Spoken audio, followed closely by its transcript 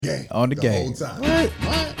Game. On the game. Whole time.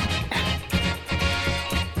 What?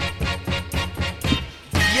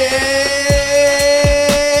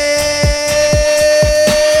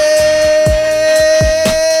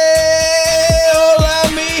 Hola,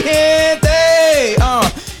 mi gente.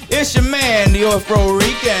 It's your man, the Afro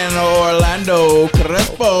Rican Orlando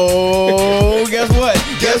Crespo. Guess what?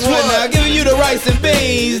 Guess what? Now giving you the rice and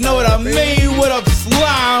beans. Know what I mean? What up,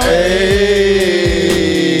 Slime? Hey,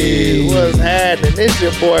 what's happening? It's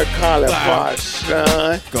your boy Colin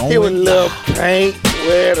Parson. Here with a little paint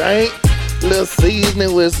where it ain't. Little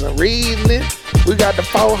seasoning with some reasoning. We got the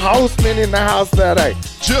four horsemen in the house today.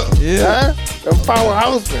 Yeah. Huh? The four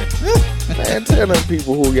horsemen. Man, tell them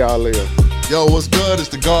people who y'all is. Yo, what's good? It's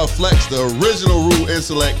the God Flex, the original Rule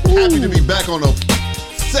Intellect. Happy to be back on the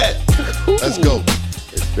set. Let's go.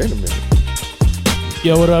 It's been a minute.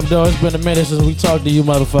 Yo, what up, dog? It's been a minute since we talked to you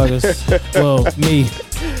motherfuckers. Well, me.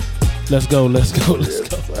 Let's go. Get off your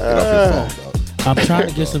phone, dog. I'm trying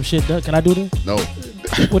to get some shit done. Can I do this? No,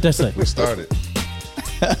 What that say? we started.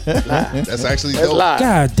 That's actually That's dope. live.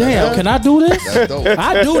 God damn, can I do this? That's dope.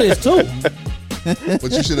 I do this too.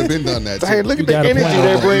 But you should have been done that Hey, too. look at You the got a energy point.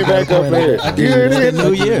 they bring back up here. You hear this?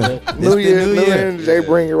 New year. New It's Year, the new energy they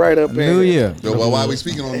bring it right up in. New year. Yo, well, while we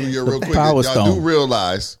speaking on New Year real quick, Power y'all Stone. do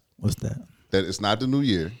realize What's that? that it's not the New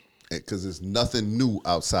Year because there's nothing new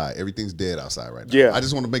outside. Everything's dead outside right now. Yeah. I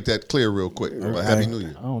just want to make that clear real quick. But Happy New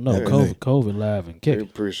Year. I don't know. COVID live and We kick.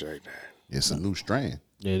 appreciate that. It's a new strain.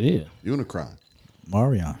 It is. Unicron.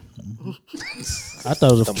 Marion. I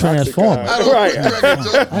thought it was Transformer. I don't Right. cracking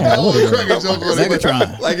joke. I don't cracking joke on it.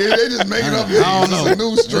 Megatron. Like they just making up names. I don't know. It's a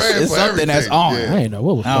new strain It's for something that's everything. on. I ain't know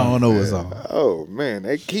what was I going on. don't know what's on. Oh, man.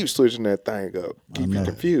 They keep switching that thing up. Keep you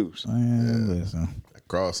confused. Man, listen. A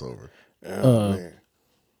crossover. Oh, man.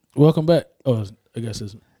 Welcome back. Oh, I guess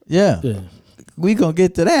it's Yeah. yeah. We gonna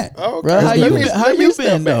get to that. Okay. Bro, how Let you me- been? How let me you step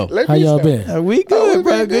been back. though? Let How me y'all step been? We good, Oh,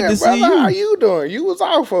 bro. man, Good to brother, see How you. you doing? You was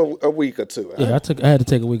off for a week or two. Yeah, I had to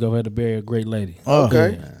take a week off. I had to bury a great lady. Oh,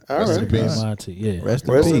 Okay. Yeah. All Rest in right. peace. My auntie, yeah. Rest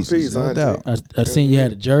Rest in in peace. peace, No auntie. doubt. I seen you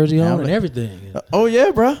had a jersey on Yeah, and everything. Oh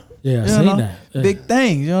yeah, bro. Yeah, I You seen know, that. Yeah. Big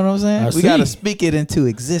things. You know what I'm saying? I We see. gotta speak it into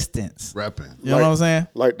existence. Rapping. You know what I'm saying?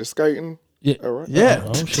 Like the skating. Yeah. All right. Yeah.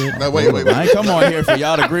 Oh shit. Now, wait. I ain't come on here for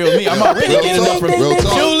y'all to grill me. I'm already Real getting talk, enough from real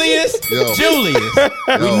talk. Julius. Yo. Julius,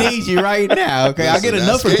 we need you right now. Okay, I get Listen,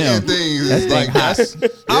 enough that of him. skating thing That's is like hot. that's.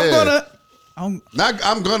 I'm yeah. gonna.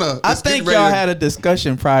 I'm gonna. I It's think getting y'all ready to- had a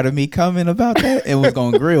discussion prior to me coming about that and was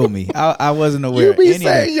gonna grill me. I wasn't aware. You be of any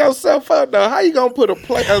of setting that. yourself up though. How you gonna put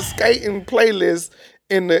a skating playlist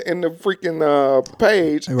in the freaking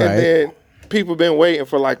page Right. and then people been waiting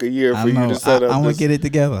for like a year I for you know. to set up? I'm gonna this- get it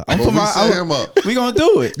together. I'm But for we my. set him up. We gonna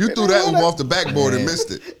do it. You threw that one off the backboard and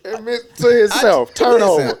missed it. Admit to himself.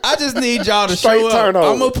 Turnover. Listen, I just need y'all to Straight show up. turnover.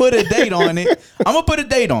 I'm gonna put a date on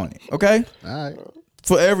it. Okay. All right.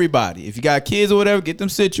 For everybody. If you got kids or whatever, get them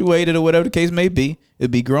situated or whatever the case may be. It'd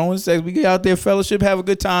be growing sex. We get out there, fellowship, have a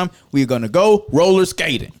good time. We're gonna go roller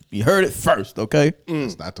skating. You heard it first, okay?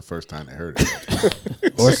 It's not the first time they heard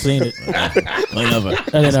it. Or seen it. Whatever.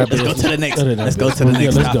 Let's Let's go to the next. Let's go to the Yeah,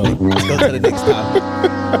 next let's go. topic. Let's go to the next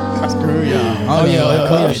topic. Screw y'all. Oh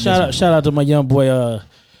yeah. Shout out to my young boy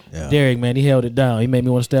Derek, man. He held it down. He made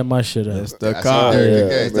me want to stab my shit up. That's the I seen car. Derek Yeah,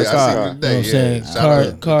 again. that's I seen car. him You know what I'm today. saying? Shout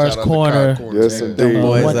out Cars to Corner. Yes, Yeah. indeed.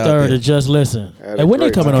 boys out 1/3 there. of Just Listen. Had a Hey, when they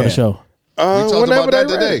great coming on the time. show? We talked whenever about that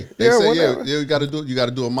they today. ready. They Yeah, said, whenever. you got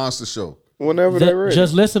to do a monster show. Whenever they ready.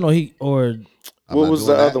 Just Listen or I'm what not was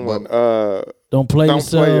doing the that, other one? but Don't Play Don't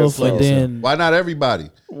Play Yourself, Yourself. and then why not everybody?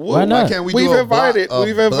 why not? Why can't we We've do a invited- black,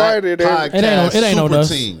 we've black invited every- it ain't podcast on super us.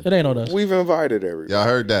 team? It ain't on us. We've invited everybody. Y'all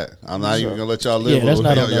heard that. I'm not even gonna let y'all live. Yeah, that's with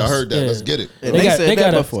not it. on Y'all us. heard that. Yeah. Let's get it. They said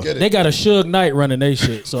that before. Get it. They got a Suge Knight running they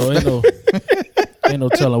shit, so ain't no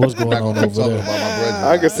telling what's going I'm on not gonna talk over about there. my brethren.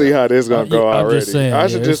 I can see how this gonna go I'm already. just saying, I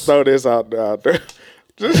should yeah, just throw this out there.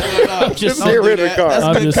 Just just get rid of the car. That's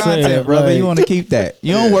I'm good just content, saying, brother. like- You want to keep that.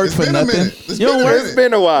 You don't work It's for been a nothing. minute. It's You don't been a work. minute. It's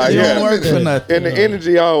been a while, You yeah. don't work for nothing. And the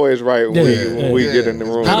energy always right when we get in the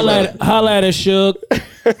room. Holla at Suge.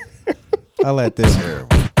 I like this.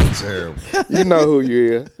 Terrible. You know who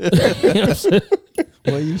you is. You know what I'm saying?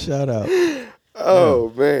 Boy, you shout out.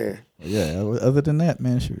 Oh man. Yeah. Other than that,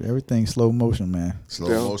 man, shoot, everything slow motion, man. Slow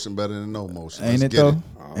Yeah. motion better than no motion. Ain't Let's it get though?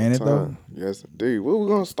 All Ain't it the though? time. Yes, indeed. Where we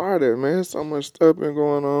gonna start at, man? So much stuff been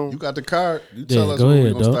going on. You got the card. You Yeah, tell us go where ahead,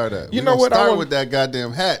 we're gonna dog. start at. You We know gonna what I Start want- with that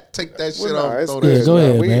goddamn hat. Take that shit Well, off. nah, it's Throw Yeah, that go shit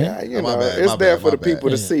ahead, out. man. You My know, bad, it's my there bad, for the my bad. people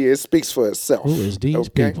to see. It speaks for itself. Who is these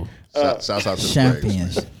Okay. people? Shouts out to the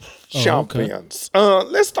Champions. Champions.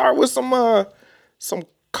 Let's start with some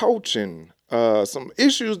coaching, some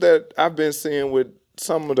issues that I've been seeing with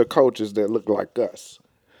some of the coaches that look like us,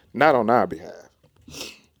 not on our behalf.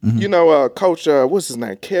 You know, Coach, what's his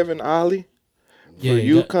name? Kevin Ollie for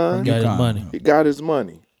UConn. Got his money. He got his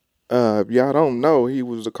money. Y'all don't know he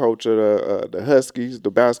was the coach of the Huskies, the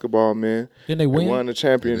basketball men. Didn't they win? They won the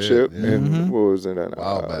championship and what was it?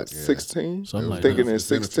 While back, 16. Something like thinking that. in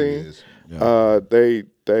 16. Yeah.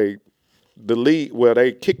 The league, well,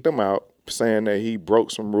 they kicked him out, saying that he broke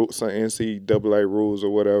some rules, some NCAA rules or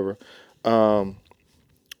whatever.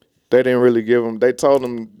 They didn't really give him. They told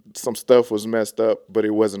him some stuff was messed up, but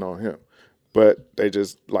it wasn't on him. But they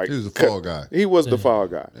just like He was the fall guy. He was the fall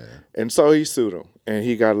guy, and so he sued him, and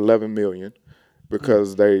he got $11 million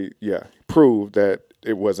because they proved that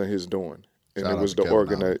it wasn't his doing, and Shout it out was to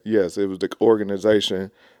Kevin Ollie. it was the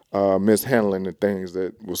organization mishandling the things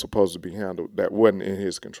that were supposed to be handled that wasn't in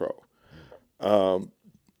his control.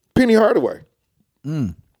 Penny Hardaway,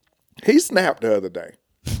 he snapped the other day,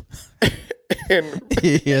 and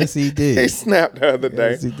Yes, he did. he snapped the other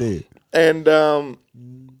day. Yes, he did. And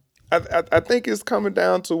I think it's coming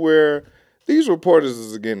down to where these reporters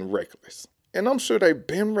is getting reckless. And I'm sure they've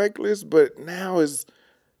been reckless, but now is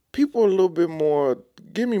people a little bit more,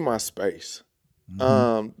 give me my space.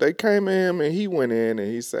 They came in him and he went in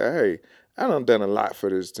and he said, hey, I done a lot for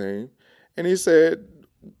this team. And he said,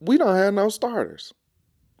 we don't have no starters.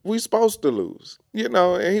 We supposed to lose. You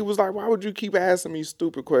know, and he was like, why would you keep asking me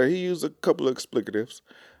stupid questions? He used a couple of explicatives.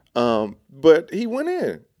 But he went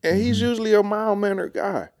in. And he's usually a mild-mannered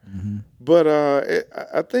guy. But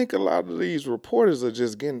I think a lot of these reporters are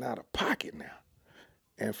just getting out of pocket now.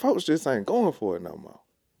 And folks just ain't going for it no more.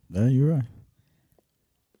 No, you're right.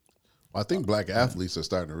 I think black athletes are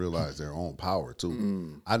starting to realize their own power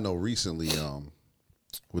too. I know recently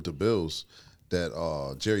with the Bills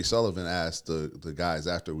that Jerry Sullivan asked the guys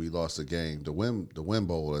after we lost the game, the win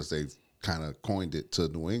bowl, as they've kind of coined it to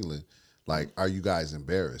New England, like, are you guys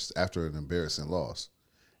embarrassed after an embarrassing loss?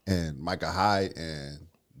 And Micah Hyde and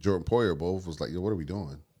Jordan Poyer both was like, yo, what are we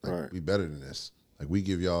doing? Like, we better than this. Like, we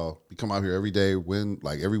come out here every day, win,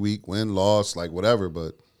 like every week, win, loss, like whatever,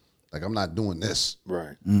 but like, I'm not doing this.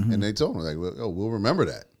 Right. And they told me, like, well, we'll remember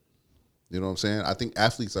that. You know what I'm saying? I think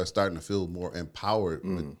athletes are starting to feel more empowered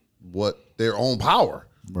with their own power.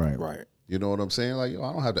 Right. Right. You know what I'm saying? Like, yo,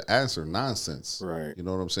 I don't have to answer nonsense. Right. You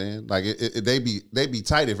know what I'm saying? Like, they'd be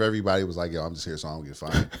tight if everybody was like, yo, I'm just here so I don't get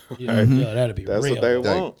fined. Yeah, that'd be That's real. what they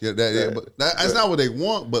Like, want. but that's not what they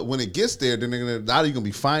want. But when it gets there, then they're gonna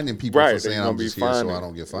be finding people Right, for saying they're gonna I'm be just here so finding. I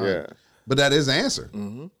don't get fined. Yeah. But that is the answer.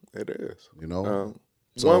 It is. You know.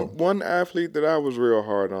 One athlete that I was real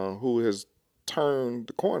hard on who has turned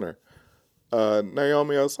the corner,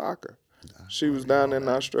 Naomi Osaka. She was down in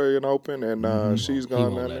the Australian Open, and she's He gone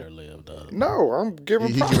won't down let her there. live, dog. No, I'm giving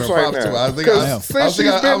He props giving right props to her. now. I think Because since she's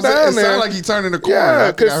been down it there, sounded like he turning the corner. yeah,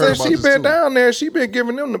 I think I heard because since about she this been too. down there, she been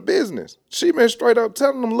giving them the business. She been straight up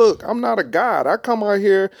telling them, look, I'm not a god. I come out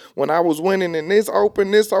here when I was winning in this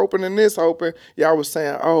open, and this open. Y'all was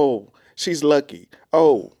saying, oh, she's lucky.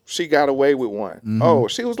 Oh, she got away with one. Oh,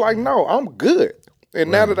 she was like, no, I'm good.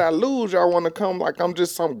 And now that I lose, y'all want to come like I'm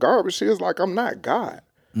just some garbage. She was like, I'm not God.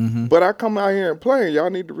 But I come out here and play, and y'all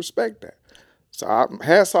need to respect that. So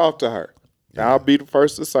hats off to her. I'll be the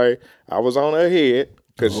first to say I was on her head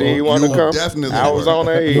because she didn't want to You come. definitely I was were. on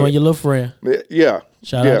her You and head. your little friend. Yeah.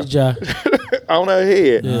 Shout yeah. out to Ja. On her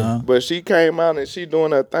head. But she came out and she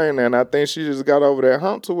doing her thing, and I think she just got over that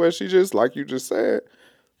hump to where she just, like you just said,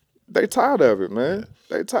 they tired of it, man.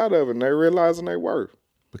 They tired of it, and they realizing they worth.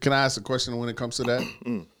 But can I ask a question when it comes to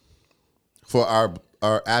that? For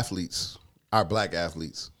our athletes, our black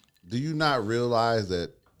athletes, do you not realize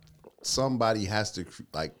that somebody has to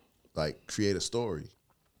like create a story?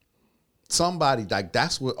 Somebody, like,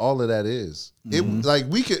 that's what all of that is. It like,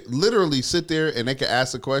 we could literally sit there and they could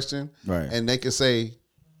ask a question, Right. and they could say,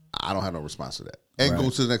 I don't have no response to that, and go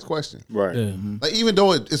to the next question. Right. Yeah. Like, even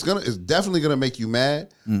though it's definitely gonna make you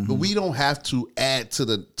mad, but we don't have to add to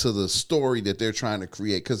the story that they're trying to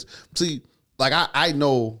create. Because see, like, I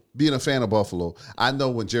know, being a fan of Buffalo, I know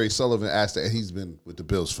when Jerry Sullivan asked that, and he's been with the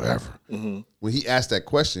Bills forever. When he asked that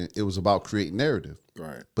question, it was about creating narrative.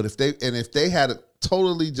 Right. But if they had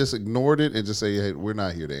totally just ignored it and just say, hey, we're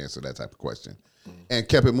not here to answer that type of question, and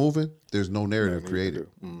kept it moving, there's no narrative created.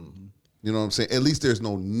 You know what I'm saying? At least there's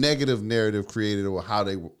no negative narrative created or how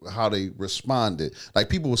they responded. Like,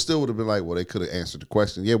 people would have been like, well, they could have answered the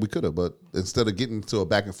question. Yeah, we could have, but instead of getting into a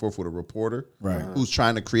back and forth with a reporter who's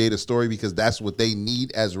trying to create a story because that's what they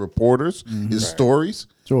need as reporters is stories,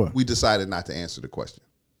 Sure. we decided not to answer the question.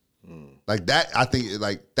 Like that, I think,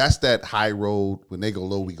 like, that's that high road, when they go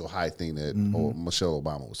low, we go high thing that Michelle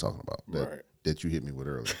Obama was talking about that you hit me with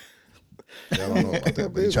earlier. I don't know about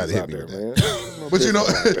that, but he tried to hit me with that. man. But you know,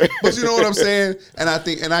 but you know what I'm saying, and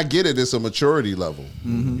I get it. It's a maturity level.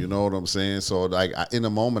 You know what I'm saying. So like in a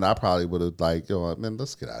moment, I probably would have like, yo, man,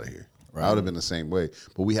 let's get out of here. Right. I would have been the same way.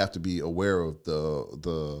 But we have to be aware of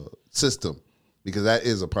the system because that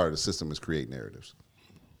is a part of the system is create narratives.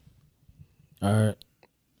 All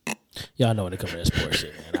right. Y'all know when it comes to that sports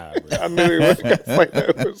shit, man. I knew he was going to fight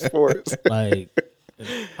that with sports. Like,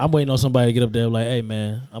 I'm waiting on somebody to get up there like, hey,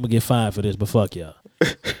 man, I'm going to get fined for this, but fuck y'all.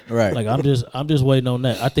 Right. Like, I'm just waiting on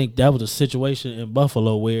that. I think that was a situation in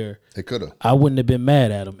Buffalo where They could have. I wouldn't have been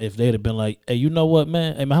mad at them if they'd have been like, hey, you know what,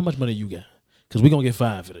 man? Hey, man, how much money you got? Because we're going to get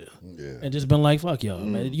fined for this. Yeah. And just been like, fuck y'all,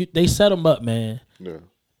 man. They set them up, man. Yeah.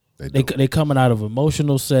 They coming out of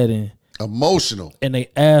emotional setting. Emotional. And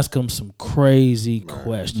they ask them some crazy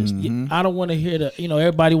questions. I don't want to hear that.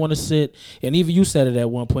 Everybody want to sit, and even you said it at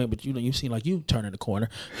one point, but you seem like you turning the corner.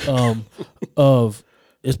 Of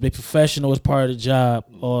it's been professional, it's part of the job,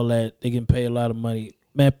 all that. They getting paid a lot of money,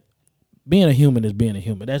 man. Being a human is being a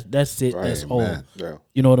human. That's it. Right, that's all. man. Yeah.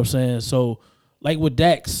 You know what I'm saying? So, like with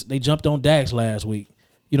Dax, they jumped on Dax last week.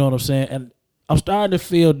 You know what I'm saying? And I'm starting to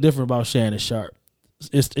feel different about Shannon Sharp.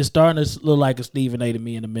 It's starting to look like a Stephen A to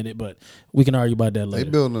me in a minute, but we can argue about that later. They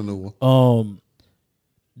building a new one.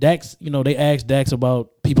 Dax, they asked Dax about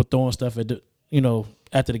people throwing stuff at the,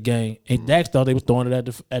 after the game, and Dax thought they was throwing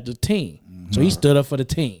it at the team, so he stood up for the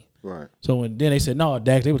team. Right. So then they said, no,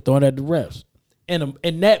 Dax, they were throwing it at the refs. And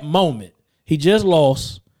in that moment, he just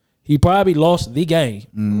lost. He probably lost the game.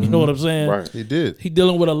 You know what I'm saying? Right. He did. He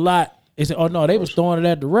dealing with a lot. They said, oh no, they was throwing it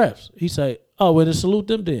at the refs. He said, oh, well, then salute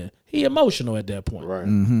them then. He emotional at that point.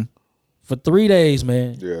 Right. For 3 days,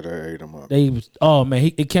 man. Yeah, they ate him up.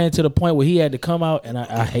 It came to the point where he had to come out, and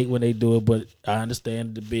I hate when they do it, but I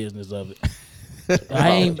understand the business of it. I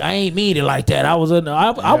ain't mean it like that. I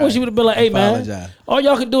wish you would have been like, hey man, all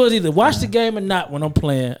y'all can do is either watch the game or not when I'm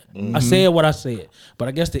playing. I said what I said, but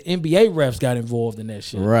I guess the NBA refs got involved in that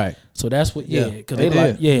shit. Right. So that's what, because they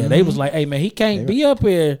like, did. they was like, hey man, he can't be up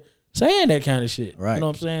here saying that kind of shit. Right. You know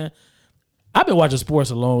what I'm saying? I've been watching sports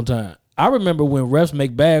a long time. I remember when refs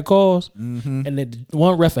make bad calls, and then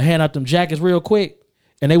one ref would hand out them jackets real quick,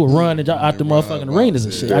 and they would run out the motherfucking arenas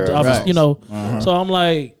and shit. Yeah, Out the office, So I'm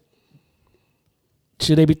like,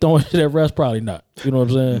 should they be throwing it at refs? Probably not. You know what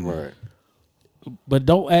I'm saying? Right. But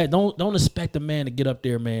don't expect a man to get up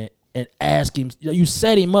there, man, and ask him. You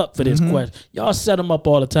set him up for this question. Y'all set him up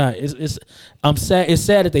all the time. I'm sad. It's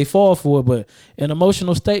sad that they fall for it, but an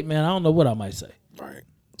emotional state, man, I don't know what I might say. Right.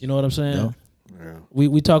 You know what I'm saying? Yeah. Yeah.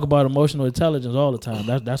 We talk about emotional intelligence all the time.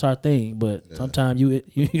 That's our thing. But sometimes you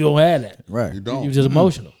don't have that. Right. You don't. You're just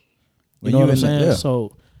emotional. You When know you what I'm in the- saying? yeah.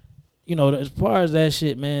 So, as far as that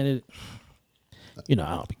shit, man, I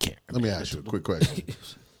don't be caring. Let me ask you a quick question.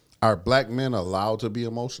 Are black men allowed to be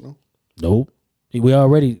emotional? Nope. We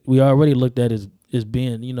already looked at as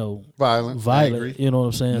being, Violent. Angry. You know what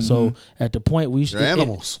I'm saying? So at the point They're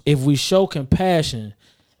animals. if we show compassion,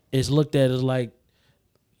 it's looked at as like,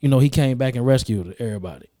 he came back and rescued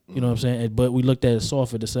everybody. You know what I'm saying? But we looked at it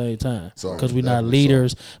soft at the same time Soft, because we're not definitely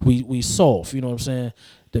leaders. We soft. You know what I'm saying?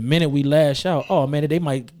 The minute we lash out, oh man, they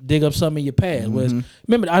might dig up something in your past. Whereas,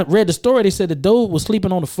 remember, I read the story. They said the dude was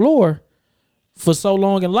sleeping on the floor for so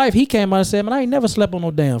long in life. He came out and said, "Man, I ain't never slept on no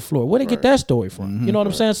damn floor." Where they get that story from? You know what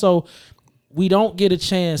I'm saying? So we don't get a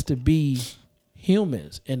chance to be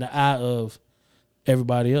humans in the eye of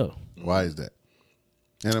everybody else. Why is that?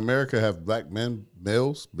 In America, have black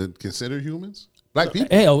males been considered humans? Black people?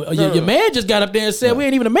 Hell, your man just got up there and said we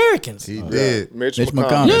ain't even Americans. He did. Mitch Mitch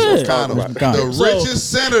McConnell. McConnell. McConnell, McConnell. the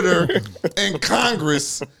richest senator in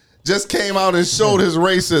Congress, just came out and showed his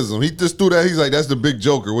racism. He just threw that. He's like, "That's the big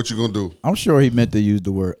joker. What you gonna do?" I'm sure he meant to use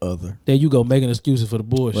the word other. There you go, making excuses for the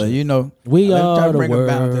bullshit. But we let me try are to the bring it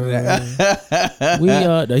back to that. world. We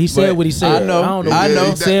are. He said But what he said. I know. don't know. I know.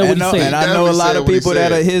 He said what he said. And I know a definitely lot said of what he people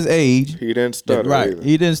that said. are his age. He didn't stutter Right. either.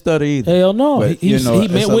 He didn't stutter either. Hell no. But, He meant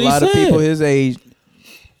it's what he a lot said. of people his age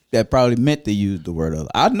that probably meant to use the word other.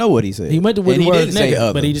 I know what he said. He meant to with And the he word didn't say nigga,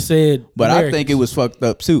 other. but he just said. But I Americans. think it was fucked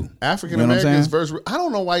up too. African You know what I'm Americans saying? versus. I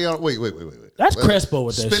don't know why y'all. Wait. That's Crespo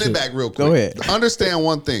with that Spin shit. it back real quick. Go ahead. Understand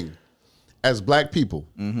one thing: as black people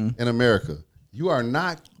Mm-hmm. in America, you are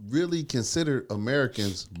not really considered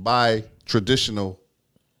Americans by traditional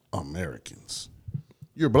Americans.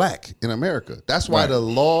 You're black in America. That's why the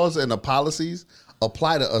laws and the policies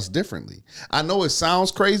apply to us differently. I know it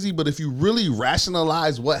sounds crazy, but if you really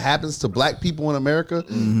rationalize what happens to black people in America,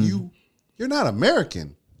 you're not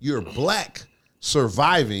American. You're black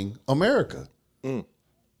surviving America.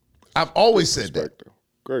 I've always said that.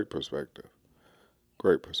 Great perspective.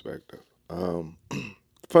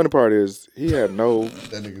 funny part is he had no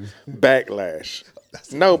That nigga. backlash.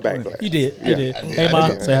 No backlash. You did. You did. Hey, Ma.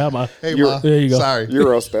 Say hi, Ma. Hey, You're- Ma. There you go. Sorry.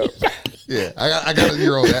 Euro stuff. Yeah, I got a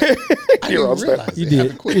Euro that. I Euro didn't realize stuff. You it did.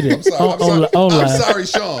 happened quick. You did. I'm sorry. I'm sorry. On I'm live. sorry,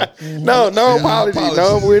 Sean. No Yeah, apology.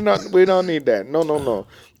 apologies. We don't need that. No.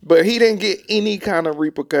 But he didn't get any kind of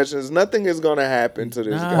repercussions. Nothing is gonna happen to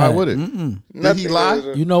this Nah. guy. Why would it? Did Nothing he lie?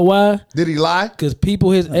 is- You know why? Did he lie? Because people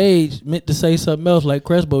his age meant to say something else, like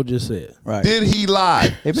Crespo just said. Right. Did he lie?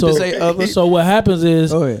 They meant So, to say other. so what happens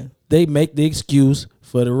is Go ahead. they make the excuse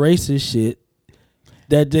for the racist shit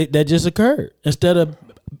that just occurred. Instead of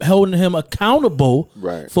holding him accountable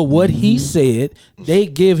Right. for what he said, they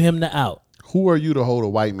give him the out. Who are you to hold a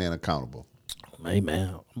white man accountable? Hey man,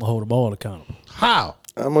 I'm gonna hold them all accountable. How?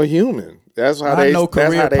 I'm a human. That's how I they. know that's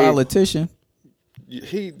career how they. politician.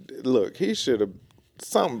 He should have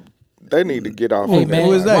some. They need to get off. Hey, of man. that.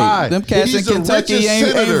 Who is Why? that? Them cats in He's the Kentucky richest ain't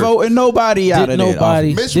senator. voting nobody out Did of there.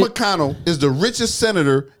 nobody- Mitch Did- McConnell is the richest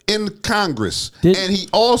senator in Congress, Did- and he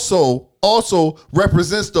also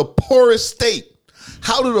represents the poorest state.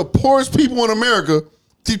 How do the poorest people in America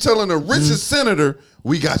keep telling the richest senator,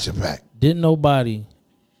 "We got your back"? Didn't nobody,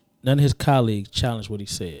 none of his colleagues challenge what he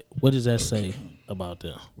said. What does that say about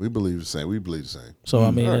them? We believe the same. We believe the same. So I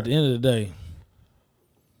mean, at the end of the day,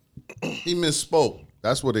 He misspoke.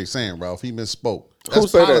 That's what they saying, Ralph. He misspoke. Who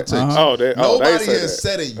That's said politics. that? Oh, they Nobody say has that.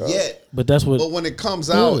 said it yet. but that's what. But when it comes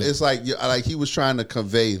out, Yeah. it's like he was trying to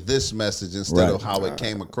convey this message instead of Right. how it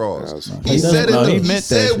came across. He He said it. no, he He meant that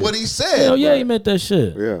said shit. what he said. hell yeah, he meant that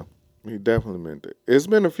shit. Yeah, he definitely meant it. It's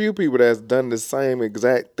been a few people that's done the same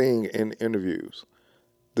exact thing in interviews.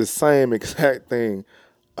 The same exact thing.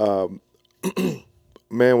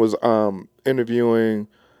 Man was interviewing.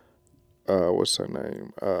 What's her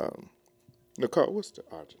name? Nicole. What's the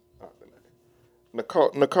author name?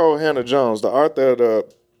 Nicole Hannah Jones, the author of the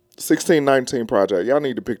 1619 Project. Y'all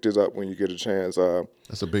need to pick this up when you get a chance.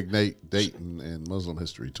 That's a big date in Muslim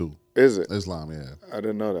history too. Is it? Islam, yeah, I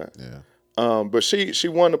didn't know that. yeah. But she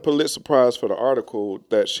won the Pulitzer Prize for the article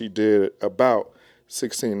that she did about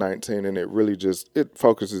 1619, and it really it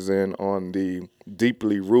focuses in on the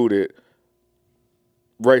deeply rooted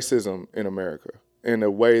racism in America in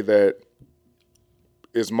a way that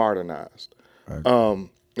is modernized.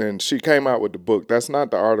 And she came out with the book. That's not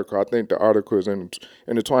the article. I think the article is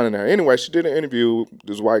intertwined in there. Anyway, she did an interview.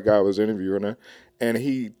 This white guy was interviewing her, and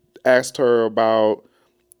he asked her about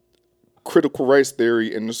critical race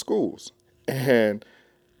theory in the schools. And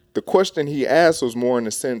the question he asked was more in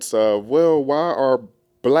the sense of, well, why are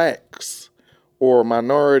blacks or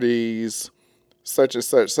minorities such and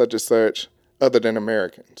such, other than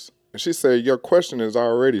Americans? And she said, your question is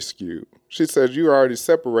already skewed. She said, you already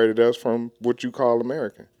separated us from what you call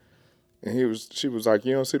American. And she was like,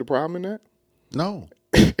 you don't see the problem in that? No,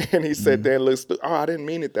 And he said, then looks, I didn't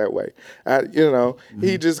mean it that way.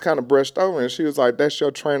 He just kind of brushed over, and she was like, that's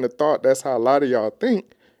your train of thought. That's how a lot of y'all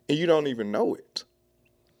think, and you don't even know it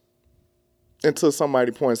until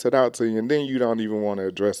somebody points it out to you, and then you don't even want to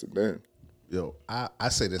address it then. yo, I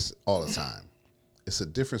say this all the time. It's a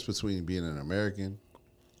difference between being an American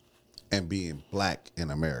and being black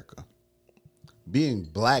in America. Being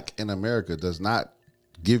black in America does not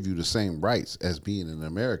give you the same rights as being an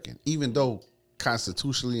American, even though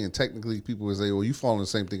constitutionally and technically people would say, well, you fall in the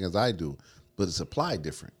same thing as I do, but it's applied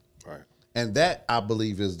different. Right. And that, I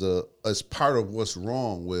believe, is part of what's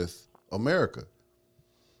wrong with America.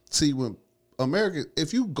 See, when America,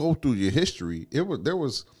 if you go through your history,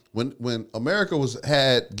 when America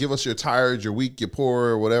had give us your tired, your weak, your poor,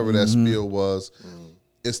 or whatever that spiel was,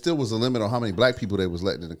 it still was a limit on how many black people they was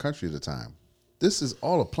letting in the country at the time. This is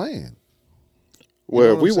all a plan. Well,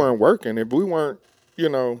 know if what we I'm saying? weren't working, if we weren't,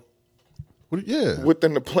 Yeah.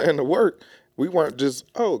 within the plan to work, we weren't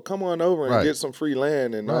just, come on over and Right. get some free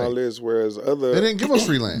land and Right. all this, whereas other... They didn't give us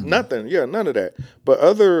free land. Nothing. Yeah, none of that. But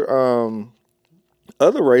other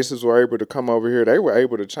races were able to come over here. They were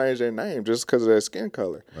able to change their name just because of their skin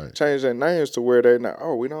color. Right. Change their names to where they're not,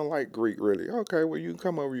 we don't like Greek really. Okay, well, you can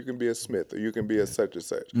come over, you can be a Smith, or you can be a such and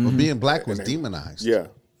such. But being black was demonized. Yeah,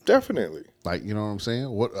 definitely. Like, you know what I'm saying?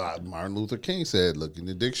 What Martin Luther King said, look in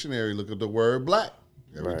the dictionary, look at the word black.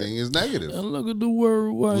 Everything is negative. And look at the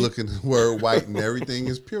word white. Look at the word white and everything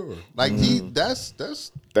is pure. Like that's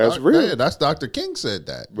real. Yeah, that's Dr. King said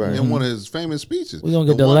that Right. in one of his famous speeches. We're gonna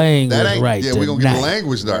get the language that ain't- right Yeah, we're gonna get the tonight.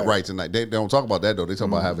 language right tonight. They don't talk about that though. They talk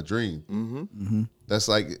about have a dream. Mm-hmm. That's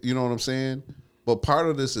like, you know what I'm saying? But part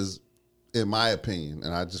of this is, in my opinion,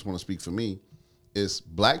 and I just want to speak for me, is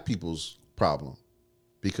black people's problem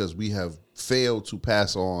because we have failed to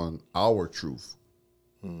pass on our truth.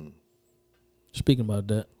 Speaking about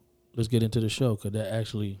that, let's get into the show because that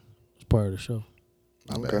actually is part of the show.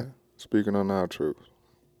 Okay. Speaking on our truth.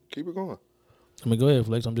 Keep it going. I mean, go ahead,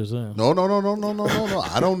 Flex. I'm just saying. No.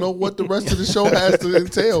 I don't know what the rest of the show has to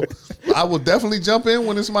entail. I will definitely jump in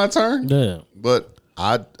when it's my turn. Yeah. But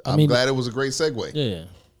I'm glad it was a great segue. Yeah.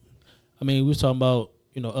 I mean, we was talking about,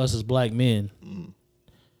 us as black men.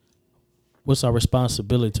 What's our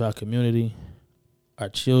responsibility to our community, our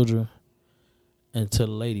children, and to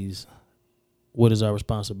the ladies? What is our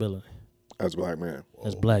responsibility As black men.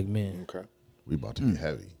 as black men? Okay. We about to get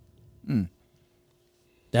heavy.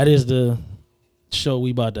 That is the show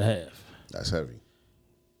we about to have. That's heavy.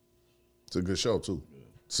 It's a good show too.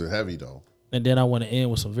 It's heavy though. And then I want to end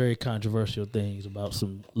with some very controversial things about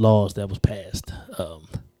some laws that was passed.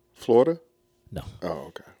 Florida? No, Oh,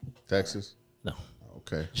 okay. Texas. no.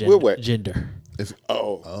 Okay. We'll wait. Gender.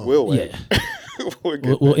 We'll wait. Yeah. We'll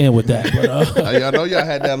get We'll end with that. But, I know y'all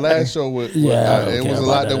had that last show with. yeah, it was a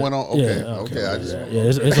lot that went on. Okay. Yeah, Okay. I just.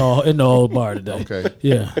 yeah, it's all in the whole bar today. Okay.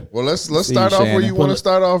 Yeah. Well, let's See start you, off where Shannon. you want to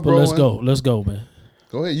start off, But bro. let's go, man.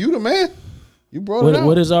 Go ahead. You the man. You brought it out.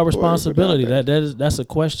 What is our responsibility? That's a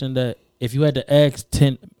question that if you had to ask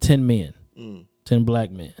 10 men, 10 black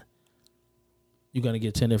men, you're gonna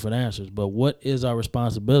get 10 different answers. But what is our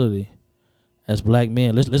responsibility as black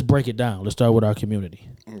men? Let's break it down. Let's start with our community.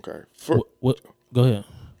 Okay. What go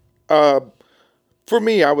ahead. For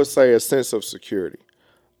me, I would say a sense of security.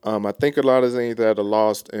 I think a lot of things that are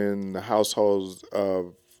lost in the households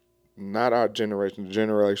of not our generation, the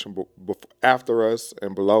generation after us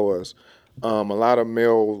and below us.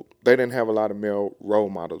 They didn't have a lot of male role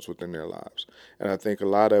models within their lives. And I think a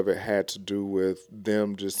lot of it had to do with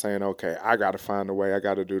them just saying, okay, I got to find a way, I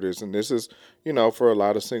got to do this. And this is, for a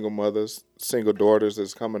lot of single mothers, single daughters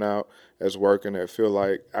that's coming out as working that feel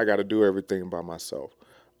like I got to do everything by myself.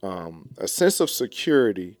 A sense of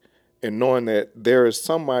security and knowing that there is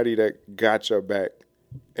somebody that got your back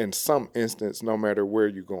in some instance, no matter where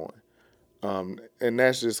you're going. And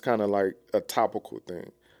that's just kind of like a topical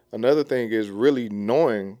thing. Another thing is really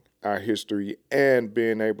knowing our history and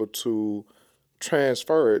being able to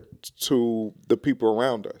transfer it to the people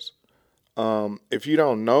around us. If you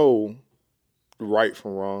don't know right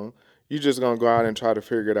from wrong, you're just going to go out and try to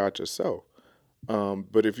figure it out yourself.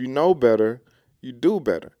 But if you know better, you do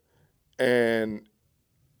better. And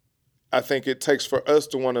I think it takes for us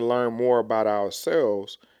to want to learn more about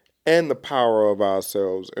ourselves and the power of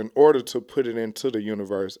ourselves in order to put it into the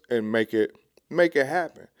universe and make it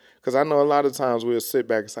happen. Because I know a lot of times we'll sit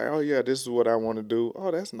back and say, oh, yeah, this is what I want to do.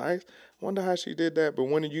 Oh, that's nice. Wonder how she did that. But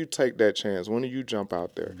when do you take that chance? When do you jump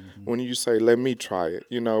out there? When do you say, let me try it?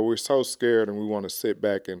 We're so scared and we want to sit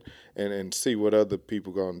back and see what other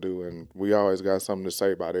people going to do. And we always got something to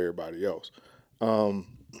say about everybody else.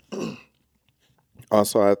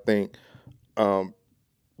 Also, I think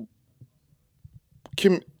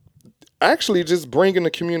actually just bringing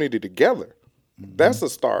the community together. That's a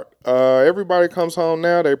start. Everybody comes home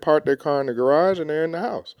now, they park their car in the garage and they're in the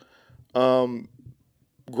house.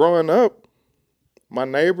 Growing up, my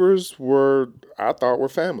neighbors I thought were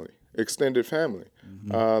family, extended family.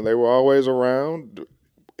 They were always around.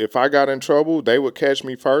 If I got in trouble, they would catch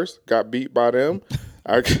me first, got beat by them.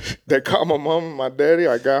 They called my mom and my daddy.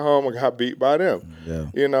 I got home and got beat by them. Yeah.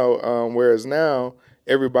 Whereas now,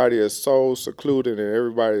 everybody is so secluded and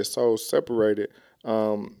everybody is so separated.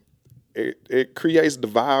 It creates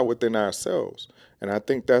divide within ourselves. And I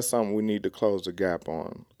think that's something we need to close the gap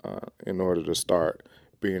on in order to start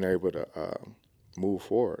being able to move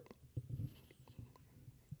forward.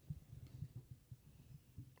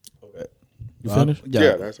 Okay. You finished?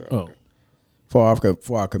 Yeah, that's right. Oh.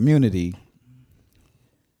 For our community,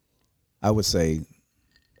 I would say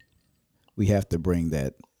we have to bring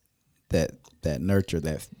that nurture,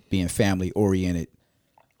 that being family oriented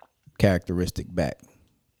characteristic back.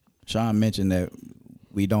 Sean mentioned that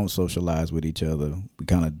we don't socialize with each other. We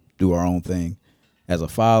kind of do our own thing. As a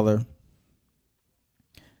father,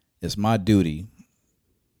 it's my duty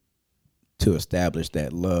to establish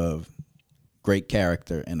that love, great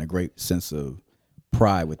character, and a great sense of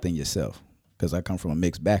pride within yourself. Because I come from a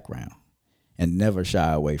mixed background and never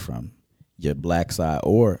shy away from your black side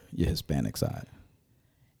or your Hispanic side.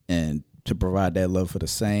 And to provide that love for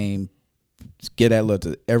get that love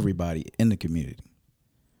to everybody in the community.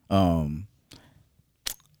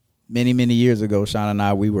 Many, many years ago, Sean and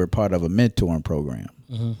I, we were part of a mentoring program.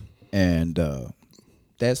 And I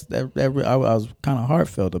was kind of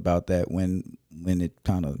heartfelt about that when it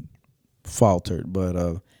kind of faltered.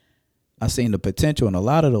 But I seen the potential in a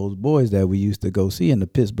lot of those boys that we used to go see in the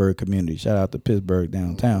Pittsburgh community. Shout out to Pittsburgh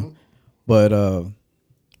downtown. But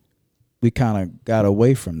we kind of got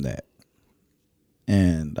away from that.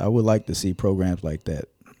 And I would like to see programs like that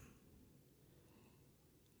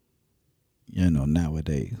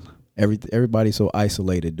nowadays. Everybody's so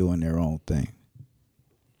isolated doing their own thing.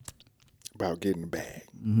 About getting the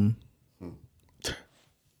bag.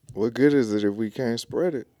 What good is it if we can't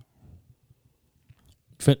spread it?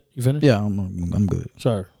 You finished? Yeah, I'm good.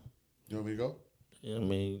 Sorry. You want me to go? I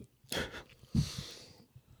mean,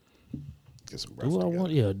 Get some breath do I together.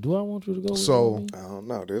 want? Yeah. Do I want you to go? So- with me? I don't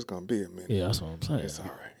know. There's gonna be a minute. Yeah, that's what I'm saying. It's all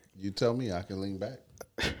right. You tell me, I can lean back.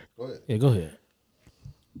 Go ahead. Yeah, go ahead.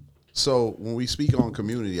 So when we speak on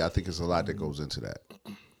community, I think it's a lot that goes into that.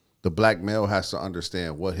 The black male has to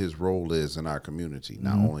understand what his role is in our community,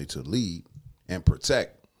 not only to lead and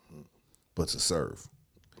protect, but to serve.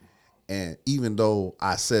 And even though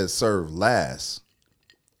I said serve last,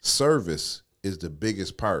 service is the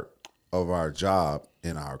biggest part of our job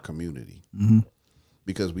in our community.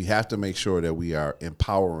 Because we have to make sure that we are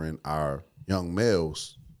empowering our young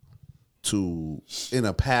males to in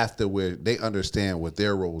a path that where they understand what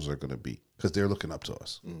their roles are going to be because they're looking up to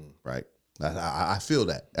us, right? I feel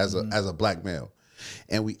that as a black male,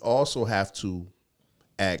 and we also have to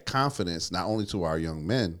add confidence not only to our young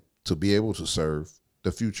men to be able to serve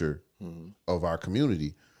the future of our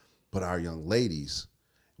community, but our young ladies.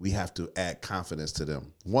 We have to add confidence to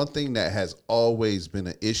them. One thing that has always been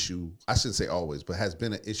an issue, I shouldn't say always, but has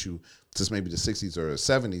been an issue since maybe the 60s or the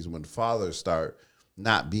 70s when fathers start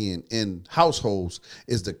not being in households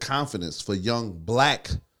is the confidence for young black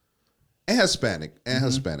and Hispanic.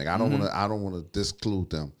 I don't want to disclude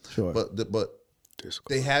them. Sure. But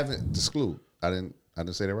they haven't disclude. I didn't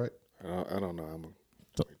say that right? I don't know.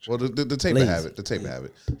 Well, the tape Please. have it. The tape have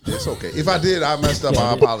it. It's okay. If I did, I messed up.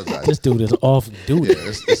 I apologize. This dude is off duty.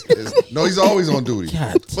 Yeah, no, he's always on duty.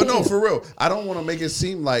 God But no, damn. for real, I don't want to make it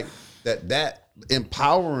seem like that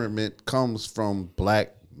empowerment comes from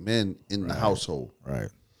black men in the household. Right.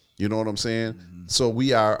 You know what I'm saying? So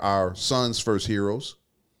we are our sons' first heroes,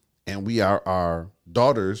 and we are our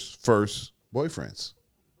daughters' first boyfriends.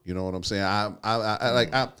 You know what I'm saying? I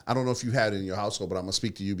don't know if you had it in your household, but I'm gonna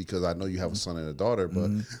speak to you because I know you have a son and a daughter. But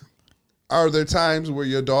are there times where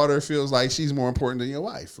your daughter feels like she's more important than your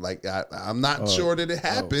wife? Like I'm not sure that it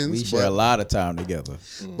happens. We share a lot of time together.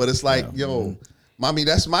 But it's like, yo, mommy,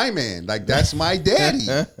 that's my man. Like that's my daddy.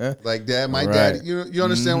 Like dad, my Right. daddy. You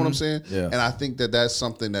understand what I'm saying? Yeah. And I think that that's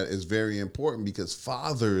something that is very important because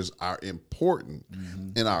fathers are important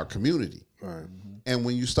in our community. Right. And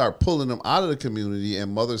when you start pulling them out of the community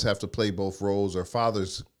and mothers have to play both roles or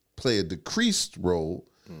fathers play a decreased role,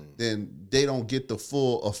 then they don't get the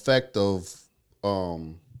full effect of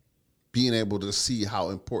being able to see how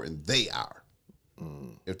important they are,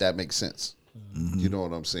 if that makes sense. You know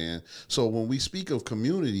what I'm saying? So when we speak of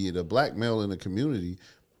community, the black male in the community,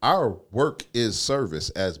 our work is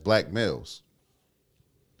service as black males.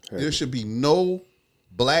 There should be no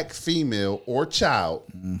black female or child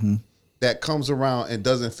that comes around and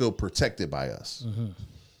doesn't feel protected by us.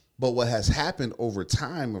 But what has happened over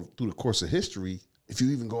time through the course of history, if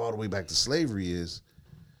you even go all the way back to slavery, is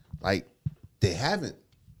like they haven't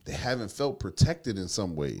felt protected in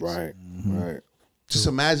some ways. Right. Right. Just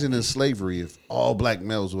imagine in slavery if all black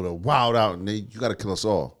males would have wowed out and you got to kill us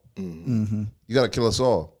all. You got to kill us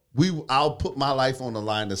all. I'll put my life on the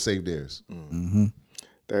line to save theirs.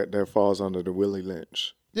 That falls under the Willie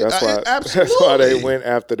Lynch. Yeah, That's why. absolutely. That's why they went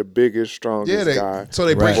after the biggest, strongest guy. So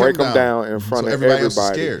they break break him them down in front so of everybody else is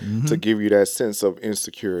everybody scared. to give you that sense of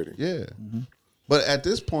insecurity. Yeah. But at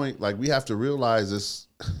this point, like we have to realize this.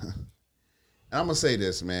 And I'm gonna say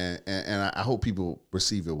this, man, and I hope people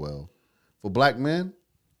receive it well. For black men,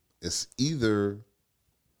 it's either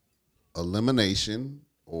elimination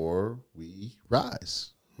or we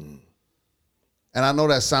rise. And I know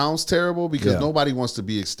that sounds terrible because nobody wants to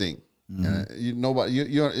be extinct. And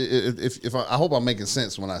I hope I'm making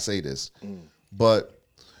sense when I say this, but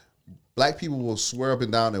black people will swear up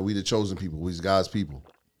and down that we the chosen people, we's God's people.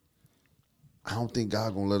 I don't think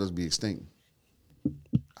God gonna let us be extinct.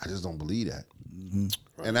 I just don't believe that,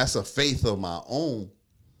 and that's a faith of my own.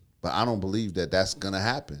 But I don't believe that that's gonna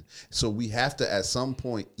happen. So we have to, at some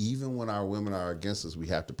point, even when our women are against us, we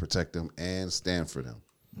have to protect them and stand for them.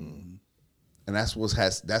 And that's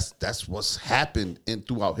what's happened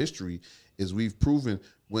throughout history is we've proven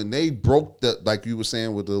when they broke like you were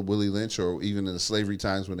saying with the Willie Lynch or even in the slavery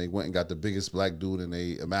times when they went and got the biggest black dude and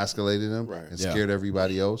they emasculated him and scared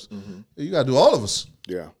everybody else. You got to do all of us.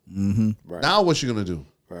 Yeah. Right. Now what you gonna do?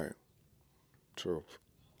 Right. True.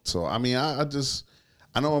 So I mean,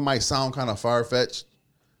 I know it might sound kind of far fetched,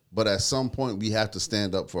 but at some point we have to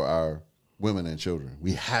stand up for our women and children.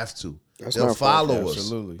 We have to. That's They'll not follow far-fetched. us.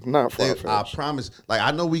 Absolutely. Not I far-fetched. promise. Like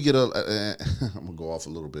I know we get I'm gonna go off a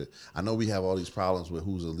little bit. I know we have all these problems with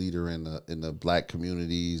who's a leader in the black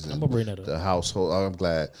communities and I'm gonna bring that up. the household. I'm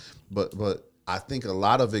glad, but I think a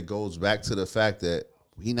lot of it goes back to the fact that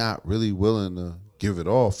we not really willing to give it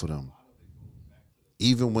all for them,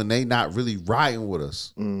 even when they not really riding with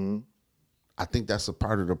us. I think that's a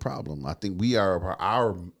part of the problem. I think we are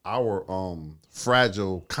our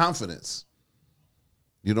fragile confidence.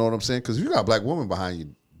 You know what I'm saying? Because if you got a black woman behind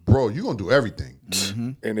you, bro, you gonna do everything.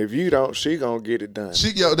 And if you don't, she gonna get it done.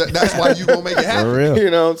 That's why you gonna make it happen. For real.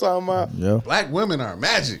 You know what I'm talking about? Yeah. Black women are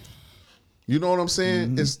magic. You know what I'm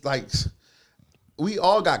saying? It's like we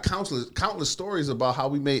all got countless stories about how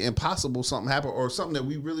we made impossible something happen or something that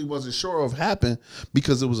we really wasn't sure of happen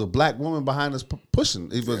because it was a black woman behind us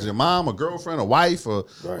pushing. It was your mom, a girlfriend, a wife, or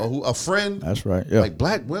a friend. That's right. Yeah. Like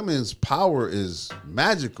black women's power is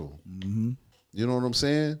magical. You know what I'm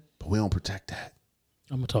saying? But we don't protect that.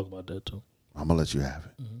 I'm gonna talk about that too. I'm gonna let you have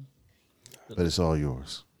it. But it's all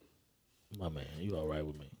yours. My man, you all right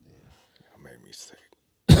with me? That made me sick.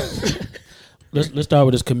 Let's start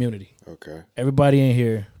with this community. Okay. Everybody in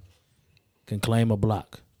here can claim a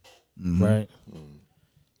block, right?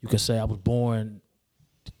 You can say I was born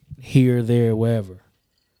here, there, wherever.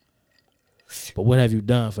 But what have you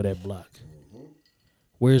done for that block?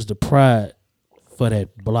 Where's the pride for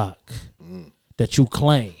that block that you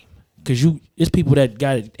claim? Because it's people that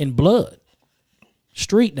got it in blood,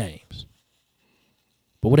 street names.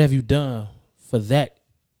 But what have you done for that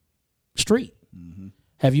street?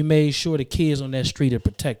 Have you made sure the kids on that street are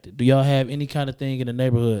protected? Do y'all have any kind of thing in the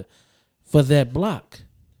neighborhood for that block?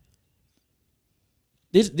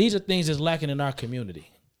 These are things that's lacking in our community.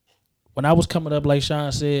 When I was coming up, like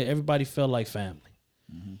Sean said, everybody felt like family.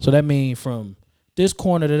 So that means from this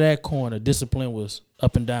corner to that corner, discipline was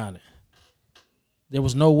up and down it. There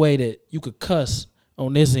was no way that you could cuss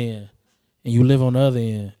on this end and you live on the other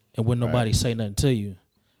end and wouldn't nobody say nothing to you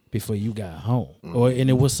before you got home. And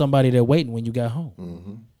it was somebody there waiting when you got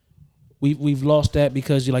home. We've lost that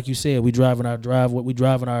because, like you said, we drive in our driveway, we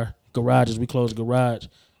drive in our garages, we close the garage.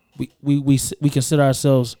 We consider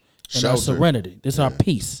ourselves in our Shelter. serenity. This is our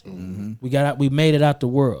peace. We made it out the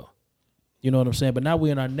world. You know what I'm saying? But now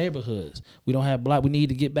we're in our neighborhoods. We don't have block. We need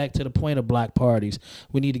to get back to the point of block parties.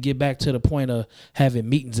 We need to get back to the point of having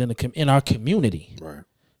meetings in our community Right.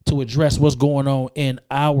 to address what's going on in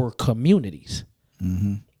our communities.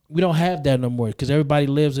 We don't have that no more because everybody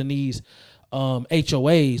lives in these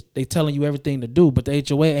HOAs. They telling you everything to do, but the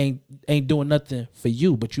HOA ain't doing nothing for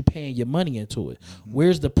you, but you paying your money into it.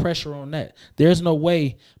 Where's the pressure on that? There's no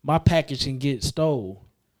way my package can get stole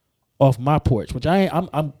off my porch, which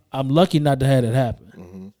I'm lucky not to have it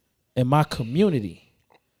happen. And my community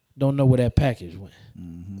don't know where that package went.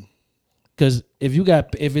 Because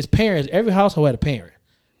if it's parents, every household had a parent,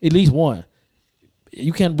 at least one. I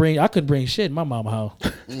couldn't bring shit in my mama's house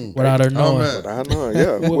without her knowing. man. I know.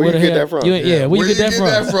 Yeah. Where Where you the get hell- that from? Yeah, where you get that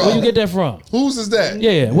from? Where you get that from? Whose is that?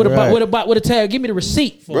 Yeah, with a tag. Give me the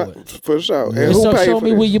receipt for Right. it. For sure. And And who so paid show for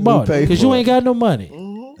me this? where you bought it paid because for you it? ain't got no money.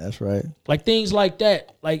 That's right. Like things like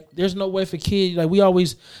that. Like there's no way for kids. Like we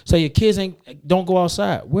always say, your kids don't go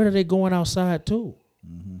outside. Where are they going outside to?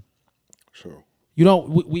 Sure. You don't.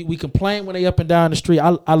 We complain when they up and down the street.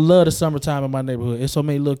 I love the summertime in my neighborhood. There's so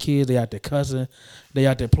many little kids. They out there cussing. They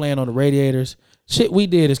out there playing on the radiators. Shit we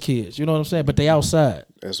did as kids. You know what I'm saying? But they outside.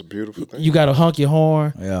 That's a beautiful thing. You got to honk your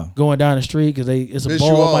horn. Yeah. Going down the street because it's a Piss you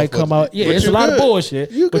ball off, might but- come out. Yeah, but it's a you lot of good.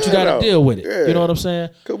 bullshit. You But you good, got to though. deal with it. Yeah. You know what I'm saying?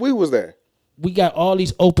 Cause we was there. We got all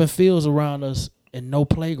these open fields around us and no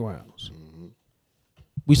playgrounds.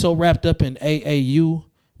 We so wrapped up in AAU.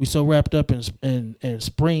 We so wrapped up in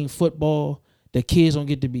spring football that kids don't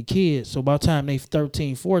get to be kids. So by the time they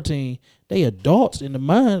 13, 14, they adults in the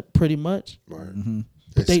mind pretty much. Right.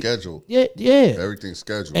 It's they- scheduled. Yeah. Everything's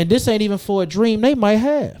scheduled. And this ain't even for a dream they might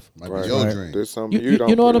have. Might Right. be your Right. dream. There's something You- you don't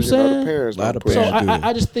you know what put I'm in, the saying? parents A lot don't of put So in. parents do.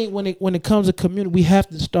 I just think when it comes to community, we have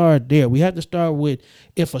to start there. We have to start with,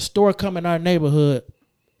 if a store come in our neighborhood,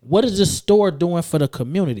 what is this store doing for the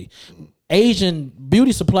community? Asian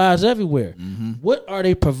beauty supplies everywhere. What are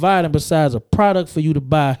they providing besides a product for you to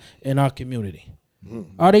buy in our community?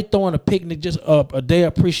 Are they throwing a picnic, just a day of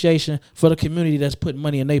appreciation for the community that's putting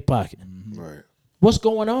money in their pocket? Right. What's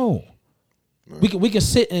going on? We can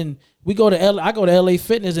sit and we go to I go to LA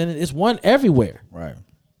Fitness and it's one everywhere. Right.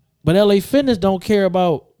 But LA Fitness don't care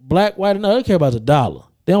about black, white, or no. They care about the dollar.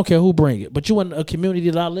 They don't care who bring it. But you in a community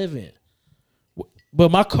that I live in.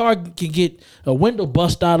 But my car can get a window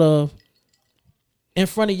bust out of in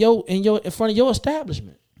front of your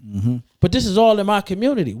establishment. But this is all in my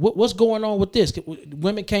community. What's going on with this?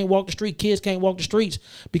 Women can't walk the street, kids can't walk the streets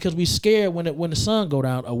because we scared when the sun go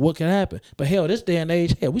down or what can happen. But hell, this day and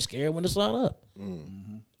age, hell, we scared when the sun up.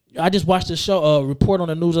 I just watched this show, report on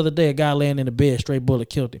the news the other day. A guy laying in the bed, straight bullet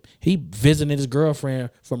killed him. He visited his girlfriend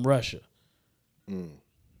from Russia.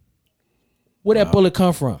 Where that bullet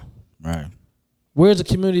come from? Right. Where's the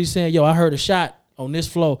community saying, yo, I heard a shot on this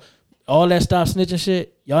floor. All that stop snitching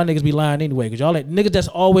shit, y'all niggas be lying anyway. Because y'all niggas that's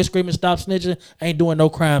always screaming stop snitching ain't doing no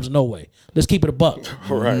crimes no way. Let's keep it a buck.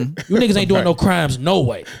 Right. You niggas ain't doing no crimes no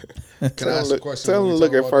way. Can I ask a question? Tell when them we to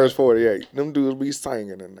look talk at about First 48. Them dudes be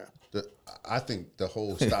singing in there. I think the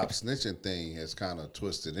whole stop snitching thing has kind of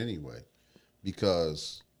twisted anyway,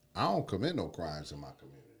 because I don't commit no crimes in my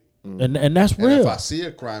community. And that's And real. if I see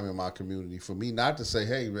a crime in my community, for me not to say,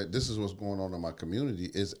 "Hey, this is what's going on in my community,"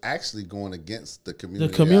 is actually going against the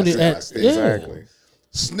community. The community, I stand for. Exactly.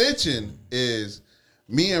 Snitching is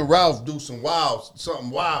me and Ralph do something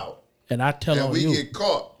wild, And I tell and on we you. get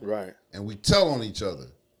caught, Right. and we tell on each other.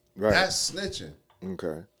 Right. That's snitching.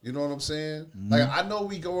 Okay. You know what I'm saying? Like, I know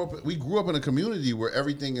we grew up in a community where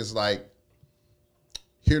everything is like,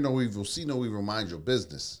 hear no evil, see no evil, mind your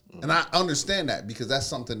business. And I understand that because that's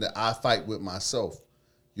something that I fight with myself.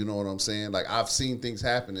 You know what I'm saying? Like, I've seen things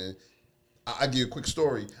happening. I give you a quick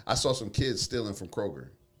story. I saw some kids stealing from Kroger.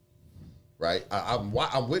 Right? I'm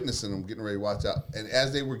witnessing them getting ready to watch out. And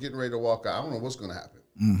as they were getting ready to walk out, I don't know what's going to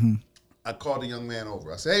happen. I called the young man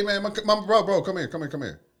over. I said, "Hey, man, my bro, come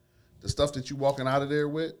here. The stuff that you walking out of there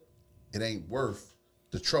with, it ain't worth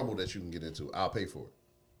the trouble that you can get into. I'll pay for it."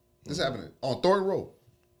 This happening on Thornton Road.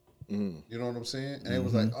 You know what I'm saying? And it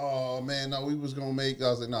was like, "Oh, man, no, we was going to make..." I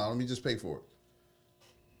was like, "No, let me just pay for it."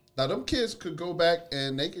 Now, them kids could go back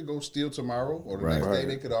and they could go steal tomorrow or the next day.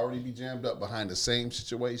 They could already be jammed up behind the same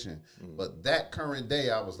situation. But that current day,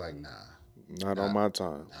 I was like, nah. Not on my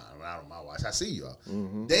time. Nah, not on my watch. I see y'all.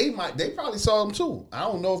 They probably saw them too. I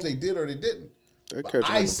don't know if they did or they didn't. They But catch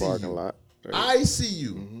them I in the see parking you. lot. I see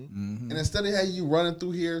you. And instead of having you running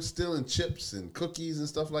through here stealing chips and cookies and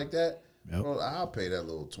stuff like that, well, I'll pay that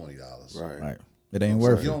little $20. Right. Right. It ain't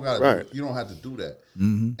worth You it. don't gotta. Right. You don't have to do that.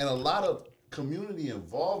 And a lot of community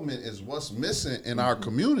involvement is what's missing in our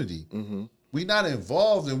community. We not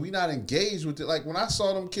involved and we not engaged with it. Like when I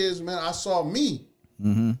saw them kids, man, I saw me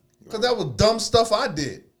because that was dumb stuff I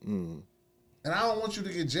did, and I don't want you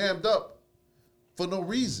to get jammed up for no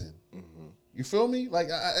reason. You feel me? Like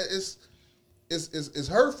it's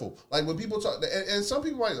hurtful. Like when people talk, and some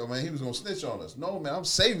people like, "Oh man, he was gonna snitch on us." No, man, I'm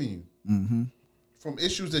saving you from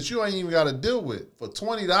issues that you ain't even got to deal with for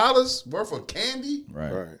 $20 worth of candy.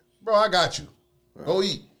 Right. Bro, I got you. Go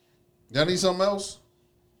eat. Y'all need something else?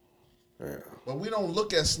 Yeah. But we don't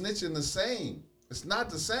look at snitching the same. It's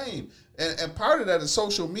not the same. And part of that is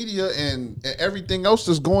social media and everything else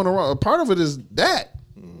that's going around. Part of it is that.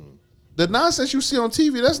 The nonsense you see on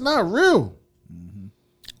TV, that's not real.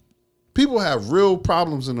 People have real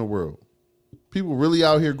problems in the world. People really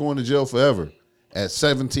out here going to jail forever at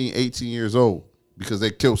 17, 18 years old because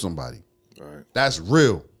they killed somebody. Right. That's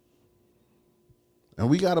real. And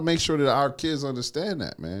we got to make sure that our kids understand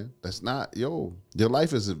that, man. That's not, your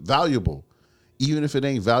life is valuable. Even if it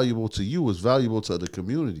ain't valuable to you, it's valuable to the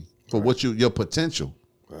community for what your potential.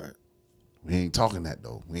 Right. We ain't talking that,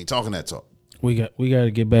 though. We ain't talking that talk. We got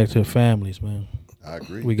to get back to families, man. I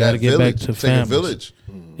agree. We got to get back to take families. a village.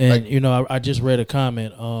 And I just read a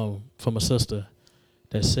comment from a sister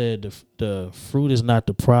that said the fruit is not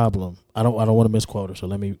the problem. I don't want to misquote her, so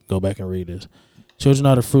let me go back and read this. Children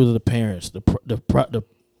are the fruit of the parents. The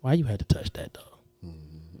why you had to touch that, dog?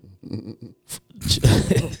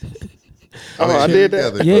 I did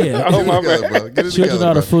that. Yeah. Oh, my Get it bad. together, brother. Get it Children together,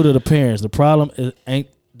 are the brother. fruit of the parents. The problem ain't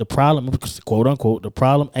the problem, quote unquote. The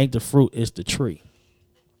problem ain't the fruit; it's the tree.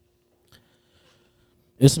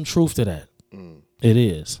 There's some truth to that. It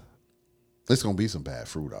is There's going to be some bad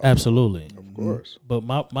fruit out absolutely. Of course. But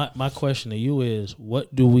my question to you is,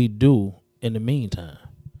 what do we do in the meantime?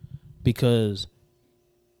 Because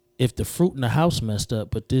if the fruit in the house messed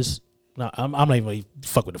up, but I'm not even gonna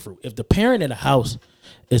fuck with the fruit. If the parent in the house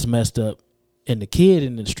is messed up and the kid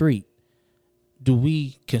in the street, do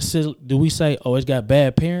we say, oh, it's got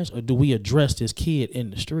bad parents, or do we address this kid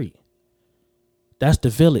in the street? That's the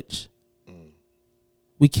village.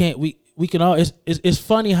 We can't. We can all. It's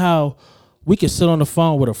funny how we can sit on the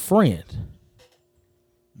phone with a friend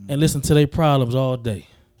and listen to their problems all day,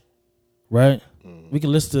 right? We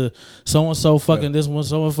can listen to so and so fucking this one,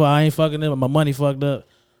 so and so I ain't fucking them, my money fucked up.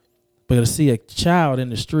 But to see a child in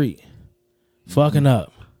the street fucking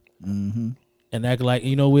up and act like,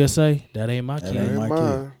 we'll say that ain't my kid. ain't my Mine.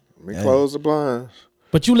 kid. Let me close the blinds.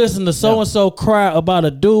 But you listen to so and so cry about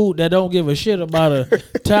a dude that don't give a shit about her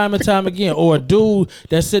time and time again, or a dude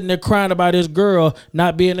that's sitting there crying about his girl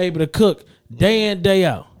not being able to cook day in, day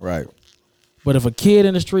out. Right. But if a kid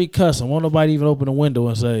in the street cussing, won't nobody even open the window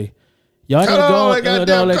and say, "Y'all need to Cut go all on that all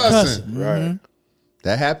goddamn that cussing." cussing." Right.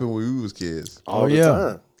 That happened when we was kids. All the yeah.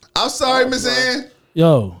 time. I'm sorry, Miss Ann.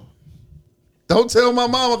 Yo, Don't tell my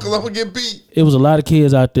mama because I'm gonna get beat. it was a lot of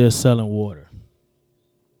kids out there selling water.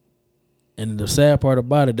 And the sad part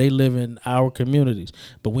about it, they live in our communities,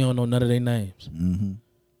 but we don't know none of their names. Mm-hmm.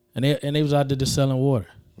 And they was out there just selling water.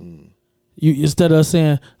 You instead of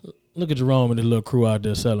saying, "Look at Jerome and the little crew out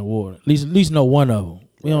there selling water." At least know one of them.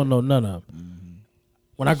 We don't know none of them.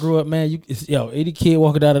 When I grew up, man, any kid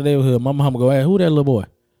walking out of the neighborhood, my mama go, "Hey, who that little boy?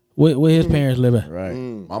 Where his parents live at?" Right.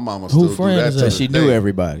 My mama Who still do friends that is to that? this She day. knew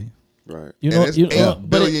everybody. Right. You And know, it's you 8 know,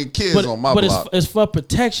 billion kids on my block. It's for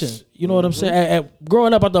protection. You know what I'm saying?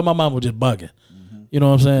 Growing up, I thought my mom was just bugging. You know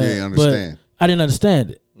what I'm saying? You ain't understand. But I didn't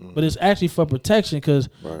understand it. But it's actually for protection because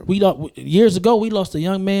years ago we lost a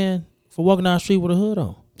young man for walking down the street with a hood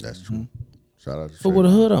on. That's true. Shout out to For with a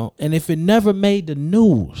Trayvon. hood on, and if it never made the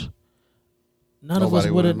news, none of us Nobody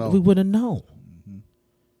would have. would've known. We would have known.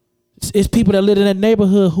 It's people that lived in that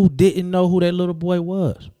neighborhood who didn't know who that little boy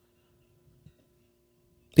was.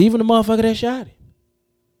 Even the motherfucker that shot him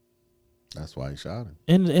That's why he shot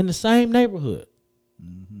him. in the same neighborhood.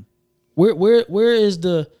 Where is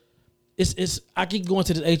the? It's I keep going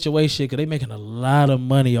to this HOA shit because they making a lot of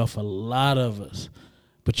money off a lot of us,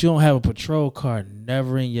 but you don't have a patrol car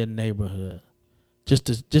never in your neighborhood, just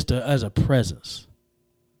as a presence.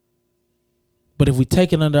 But if we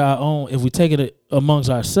take it under our own, if we take it amongst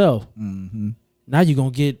ourselves, now you're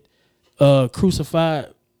gonna get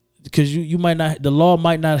crucified because you might not. The law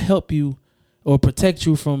might not help you or protect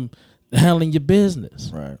you from handling your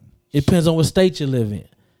business. Right. It depends on what state you live in.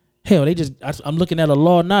 Hell, I'm looking at a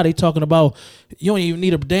law now. They talking about you don't even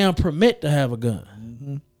need a damn permit to have a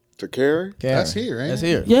gun. To carry? That's here, ain't That's it?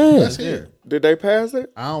 here. Yeah, That's here. Did they pass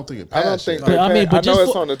it? I don't think it I passed. don't think yet. they I mean, but I know just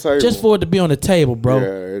it's for, on the table. just for it to be on the table, bro. Yeah,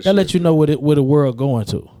 it that let should you know where the world going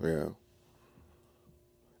to. Yeah.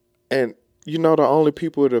 And you know the only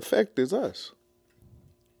people it affect is us.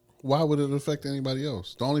 Why would it affect anybody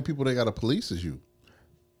else? The only people they got to police is you.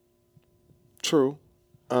 True.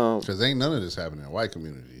 Because ain't none of this happening in white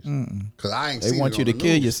communities. Because I ain't They seen want it you on to the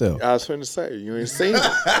kill news. yourself. I was finna say, you ain't seen it.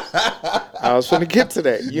 I was finna get to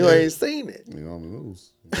that. You ain't seen it. You know, on the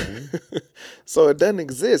news. You know what I mean? So it doesn't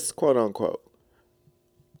exist, quote unquote.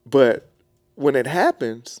 But when it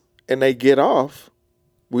happens and they get off,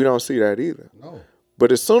 we don't see that either. No.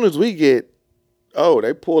 But as soon as we get,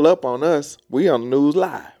 they pull up on us, we on the news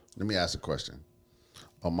live. Let me ask a question.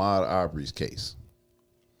 Ahmaud Arbery's case.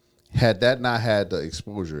 Had that not had the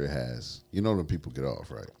exposure it has, you know them people get off,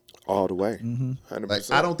 right? All the way. 100%. Like,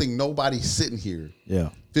 I don't think nobody sitting here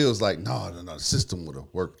Yeah. feels like, no, the system would have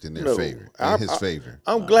worked in their No. favor, I- in his favor.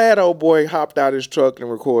 I'm glad old boy hopped out his truck and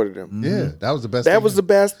recorded him. Yeah, that was the best. That thing was the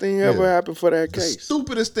best thing ever Yeah. happened for that the case.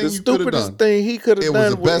 stupidest thing The you could have stupidest done. thing he could have It was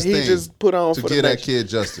the done best he thing just put on to for give the that nation. kid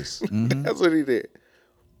justice. That's what he did.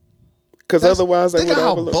 Because otherwise they think would of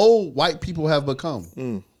how overlook. bold white people have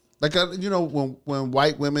become. Like when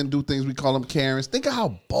white women do things, we call them Karens. Think of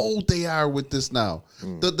how bold they are with this now.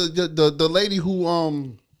 The lady who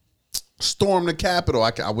stormed the Capitol.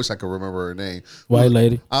 I wish I could remember her name. White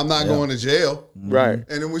lady. I'm not going to jail. Right.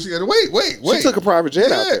 And then when she got wait. She took a private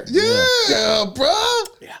jet out there. Yeah, bro.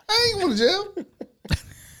 I ain't going to jail.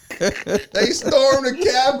 They stormed the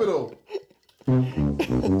Capitol.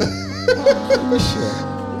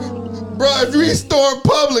 Bro, if we storm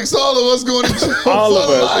Publix, all of us going to jail. All of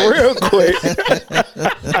for us, life. real quick.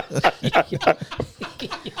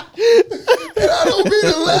 And I don't mean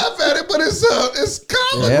to laugh at it, but it's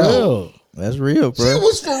comical. Yeah. Real. That's real, She bro.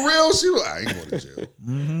 was for real. She was, I ain't going to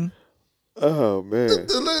jail. Oh, man.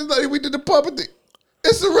 The lady we did the puppet thing.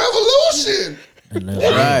 It's a revolution. And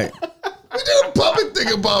Right. We did a puppet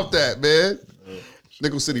thing about that, man.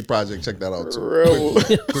 Nickel City Project, check that out too. Real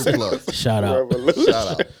Quick plug. shout out. revolution.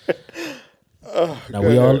 Shout out. Now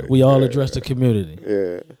we all address the community.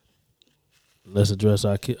 Yeah. Let's address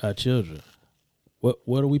our children.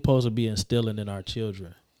 What are we supposed to be instilling in our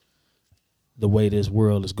children? The way this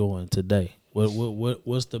world is going today.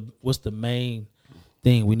 What's the main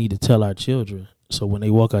thing we need to tell our children so when they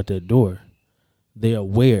walk out that door, they're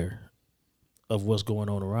aware of what's going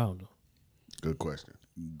on around them? Good question.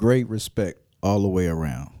 Great respect all the way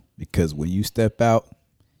around. Because when you step out,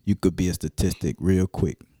 you could be a statistic real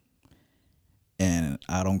quick. And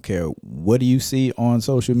I don't care what do you see on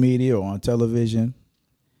social media or on television.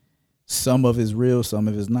 Some of it's real, some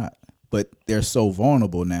of it's not. but they're so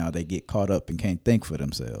vulnerable now. They get caught up and can't think for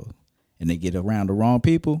themselves, and they get around the wrong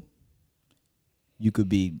people. You could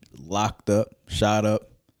be locked up, shot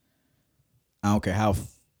up. I don't care how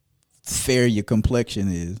fair your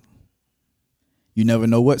complexion is. You never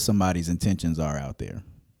know what somebody's intentions are out there.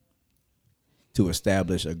 To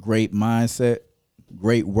establish a great mindset,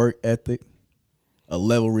 great work ethic, a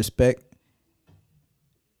level of respect,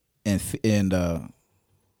 and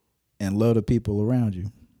love the people around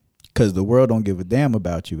you, because the world don't give a damn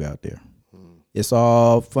about you out there. It's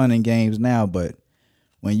all fun and games now, but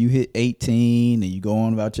when you hit 18 and you go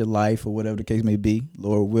on about your life or whatever the case may be,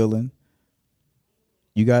 Lord willing,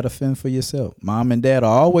 you got to fend for yourself. Mom and dad will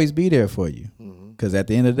always be there for you, because at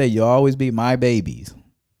the end of the day, you'll always be my babies,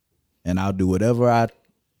 and I'll do whatever I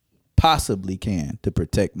possibly can to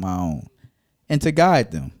protect my own and to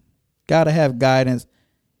guide them. Got to have guidance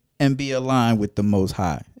and be aligned with the Most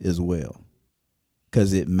High as well,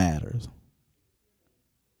 because it matters.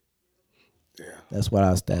 Yeah. That's what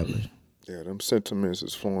I established. Yeah, them sentiments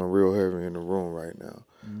is flowing real heavy in the room right now.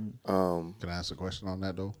 Can I ask a question on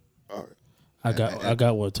that though? I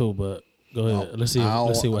got one too, but go ahead. Let's see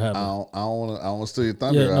what happens. I don't want to steal your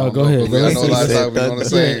thunder. Yeah, no, go ahead. I know last time we were going to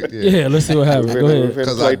say it. Yeah, let's see what happens. Go ahead. We've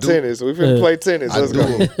been play tennis. We've been play tennis.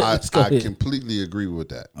 Let's go. I completely agree with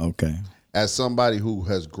that. Okay. As somebody who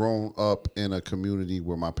has grown up in a community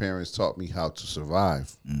where my parents taught me how to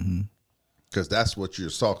survive, because that's what you're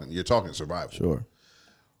talking. You're talking survival. Sure.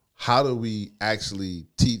 How do we actually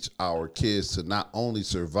teach our kids to not only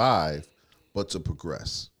survive, but to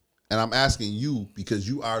progress? And I'm asking you because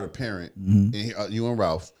you are the parent, and you and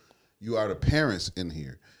Ralph, you are the parents in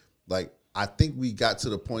here. Like, I think we got to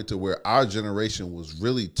the point to where our generation was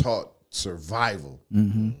really taught survival.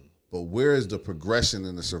 But where is the progression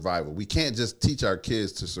in the survival? We can't just teach our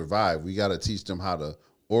kids to survive. We got to teach them how to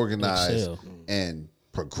organize Excel. and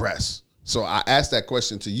progress. So I asked that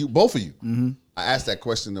question to you, both of you. I asked that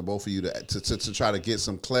question to both of you to try to get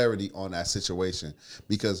some clarity on that situation,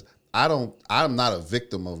 because I'm not a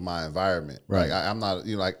victim of my environment. Right. Like I'm not,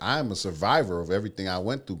 I'm a survivor of everything I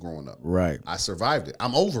went through growing up. Right. I survived it.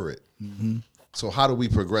 I'm over it. So how do we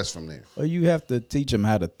progress from there? Well, you have to teach them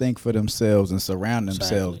how to think for themselves and surround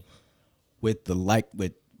themselves with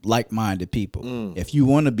like-minded people. If you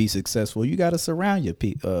want to be successful, you got to surround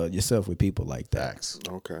yourself with people like that. Facts.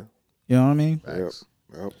 Okay. You know what I mean? Facts.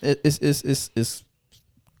 Yep. It's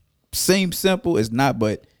seems simple. It's not,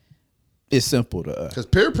 but it's simple to us. Because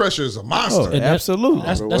peer pressure is a monster. Oh, absolutely.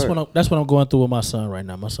 That's what I'm going through with my son right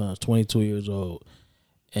now. My son's 22 years old,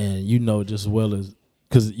 and you know just as well as,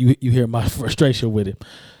 because you hear my frustration with him,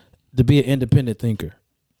 to be an independent thinker.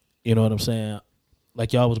 You know what I'm saying?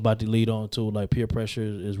 Like y'all was about to lead on to, like peer pressure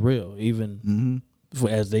is real, even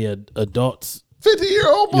as they are adults.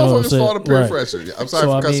 50-year-old motherfuckers fall to peer pressure. I'm sorry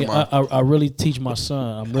for cussing I really teach my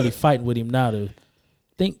son. I'm really fighting with him now to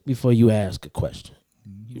think before you ask a question.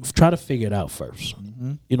 You try to figure it out first.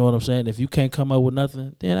 You know what I'm saying? If you can't come up with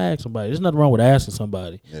nothing, then ask somebody. There's nothing wrong with asking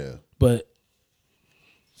somebody. Yeah. But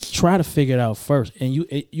try to figure it out first, and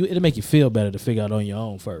it'll make you feel better to figure out on your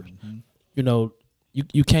own first. You know,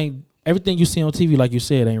 you can't, everything you see on TV, like you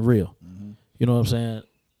said, ain't real. You know what I'm saying?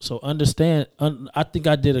 So understand. I think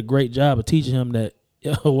I did a great job of teaching him that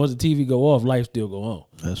once the TV go off, life still go on.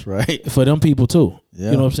 That's right. For them people too. Yeah.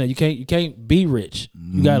 You know what I'm saying? You can't be rich.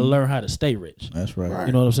 You got to learn how to stay rich. That's right.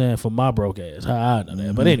 You know what I'm saying? For my broke ass, how I know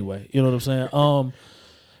that. But anyway, you know what I'm saying?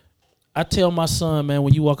 I tell my son, man,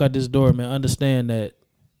 when you walk out this door, man, understand that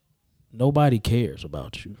nobody cares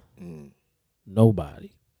about you. Nobody.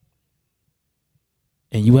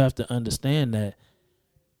 And you have to understand that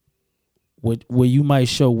where you might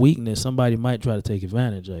show weakness, somebody might try to take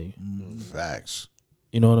advantage of you. Facts.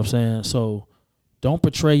 You know what I'm saying? So don't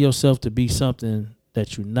portray yourself to be something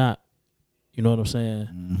that you're not. You know what I'm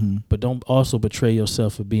saying? But don't also betray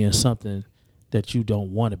yourself for being something that you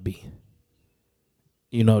don't want to be.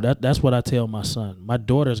 You know, that's what I tell my son. My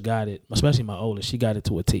daughter's got it, especially my oldest. She got it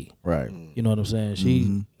to a T. Right. You know what I'm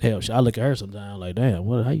saying? I look at her sometimes like, damn,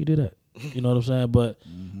 how you do that? You know what I'm saying? But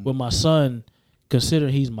with my son, consider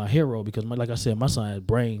he's my hero because, like I said, my son has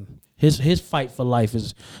brain. His fight for life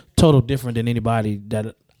is total different than anybody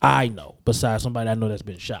that I know, besides somebody I know that's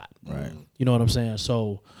been shot. Right. You know what I'm saying?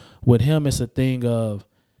 So with him, it's a thing of,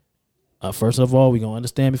 first of all, we're going to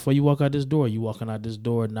understand before you walk out this door, you walking out this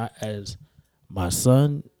door not as my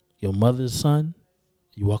son, your mother's son.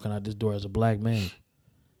 You walking out this door as a black man.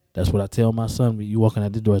 That's what I tell my son. You walking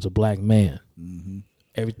out this door as a black man.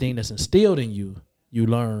 Everything that's instilled in you, you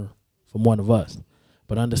learn from one of us.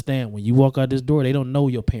 But understand, when you walk out this door, they don't know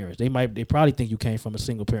your parents. They probably think you came from a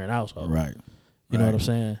single parent household. Right. You know what I'm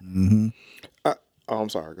saying? Oh, I'm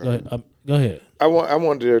sorry. Go Go ahead. ahead. Go ahead. I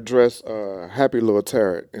wanted to address Happy Little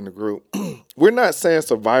Tarot in the group. We're not saying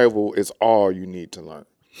survival is all you need to learn.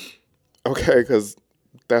 Okay, because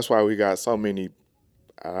that's why we got so many.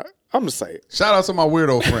 I'm gonna say it. Shout out to my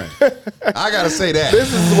weirdo friend. I gotta say that.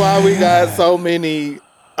 This is why we got so many.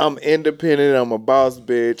 I'm independent. I'm a boss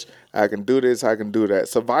bitch. I can do this. I can do that.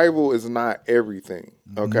 Survival is not everything.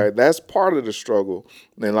 Okay, that's part of the struggle.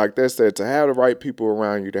 And like they said, to have the right people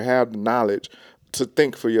around you, to have the knowledge, to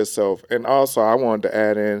think for yourself, and also I wanted to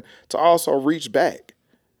add in to also reach back,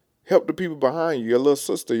 help the people behind you, your little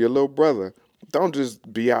sister, your little brother. Don't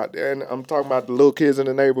just be out there. And I'm talking about the little kids in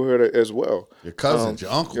the neighborhood as well. Your cousins,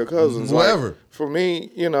 your uncle, Your cousins, whoever. Like, for me,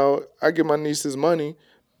 I give my nieces money,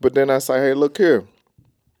 but then I say, hey, look here.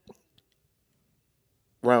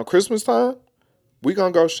 Around Christmas time, we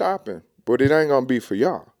gonna go shopping, but it ain't gonna be for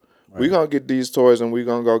y'all. Right. We gonna get these toys and we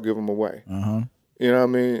gonna go give them away. Uh-huh. You know what I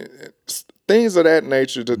mean? Things of that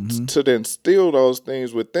nature to instill those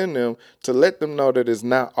things within them, to let them know that it's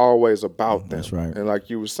not always about them. That's right. And like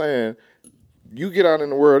you were saying, you get out in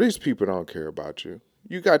the world, these people don't care about you.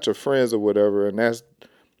 You got your friends or whatever, and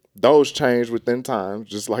those change within time,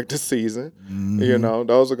 just like the season. Mm-hmm.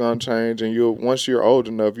 Those are gonna change, and once you're old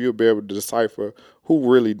enough, you'll be able to decipher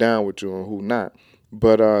who really down with you and who not.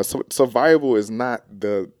 But survival is not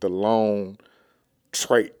the lone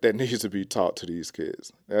trait that needs to be taught to these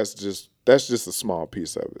kids. That's just a small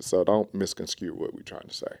piece of it. So don't misconstrue what we're trying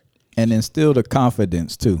to say. And instill the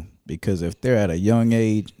confidence too, because if they're at a young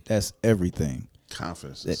age, that's everything.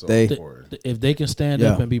 Confidence is so They- important. If they can stand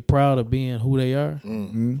up Yeah. and be proud of being who they are,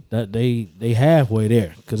 that they halfway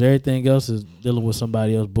there. Because everything else is dealing with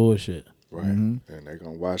somebody else's bullshit. Right. And they're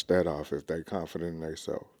going to wash that off if they're confident in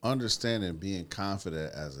themselves. Understanding being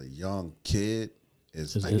confident as a young kid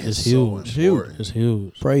is It's so huge. important. It's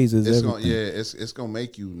huge. Praise is It's everything. gonna it's gonna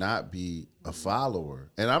make you not be a follower.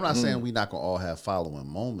 And I'm not saying we not gonna all have following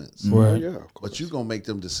moments. Right. Yeah, of course. But you gonna make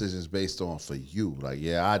them decisions based on for you. Like,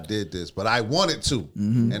 yeah, I did this, but I wanted to.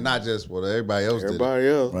 And not just what everybody else Everybody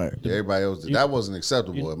else. Right. did. Everybody else did. That wasn't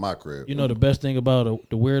acceptable in my crib. You know the best thing about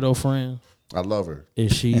the weirdo friend I love her.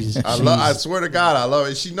 is she's I swear to God, I love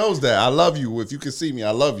her. She knows that. I love you. If you can see me,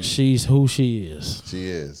 I love you. she's who she is. She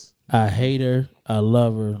is. I hate her. I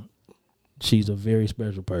love her. She's a very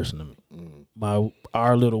special person to me.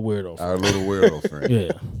 Our little weirdo friend. Our little weirdo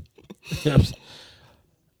friend. Yeah.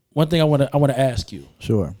 One thing I want to ask you.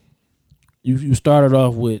 Sure. You started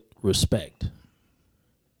off with respect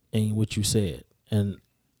in what you said, and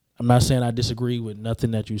I'm not saying I disagree with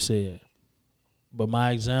nothing that you said, but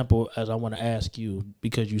my example, as I want to ask you,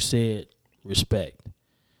 because you said respect.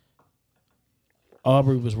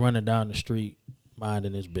 Aubrey was running down the street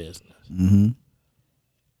minding his business. Mm-hmm.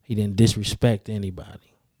 He didn't disrespect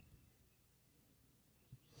anybody,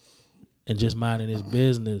 and just minding his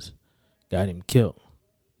business got him killed.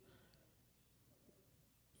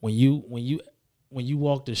 When you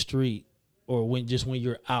walk the street, or when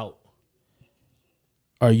you're out,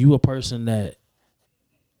 are you a person that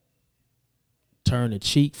turn the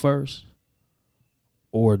cheek first,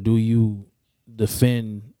 or do you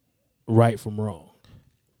defend right from wrong?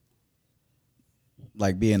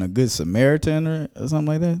 Like being a good Samaritan or something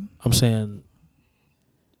like that. I'm saying Or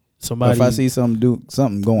somebody. if I see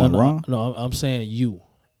something going wrong. No, I'm saying you.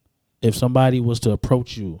 If somebody was to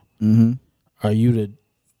approach you, Mm-hmm. will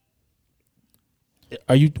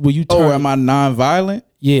you turn? Oh, am I nonviolent?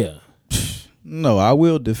 Yeah. No, I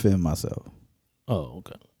will defend myself. Oh,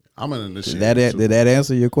 okay. I'm an initiator. Did that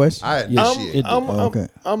answer your question? I Yeah, initiate. Okay.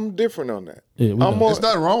 I'm different on that. Yeah, we I'm know. more, There's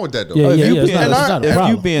nothing wrong with that though. Yeah, If yeah, you yeah. It's being- not, it's not a if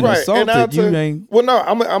problem. you being and I'll assaulted, you ain't. Well, no,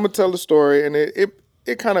 I'm gonna tell the story, and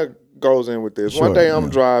it kind of goes in with this. Sure, One day I'm yeah.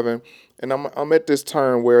 driving, and I'm at this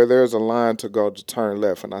turn where there's a line to go to turn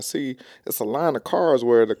left, and I see it's a line of cars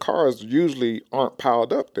where the cars usually aren't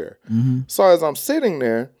piled up there. Mm-hmm. So as I'm sitting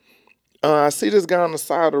there, I see this guy on the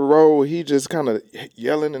side of the road. He just kind of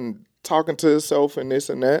yelling and talking to himself and this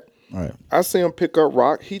and that. Right. I see him pick up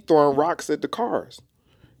rock. He throwing rocks at the cars.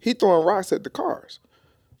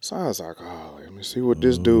 So I was like, oh, let me see what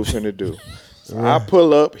this dude finna do. So I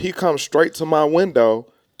pull up. He comes straight to my window,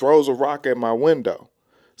 throws a rock at my window.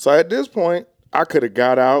 So at this point, I could have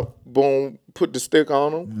got out, boom, put the stick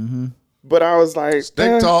on him. Mm-hmm. But I was like,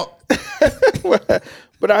 Stick talk.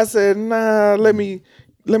 But I said, nah, let me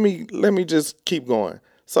just keep going.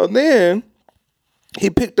 So then he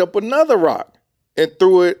picked up another rock and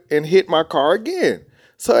threw it and hit my car again.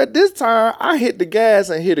 So at this time, I hit the gas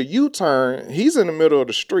and hit a U-turn. He's in the middle of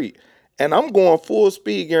the street, and I'm going full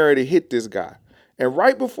speed getting ready to hit this guy. And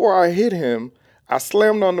right before I hit him, I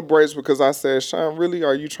slammed on the brakes because I said, Sean, really,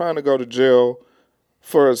 are you trying to go to jail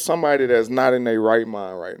for somebody that's not in their right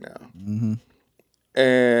mind right now.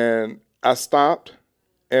 And I stopped.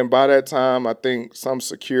 And by that time, I think some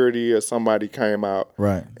security or somebody came out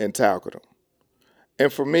Right. and tackled him.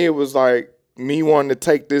 And for me, it was like me wanting to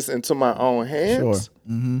take this into my own hands.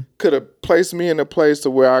 Could have placed me in a place to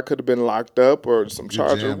where I could have been locked up or some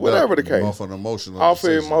charges, jammed whatever up the case. off an emotional Off an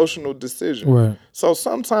decision. emotional decision. Right. So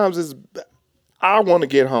sometimes I want to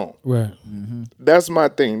get home. Right. That's my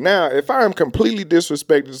thing. Now, if I am completely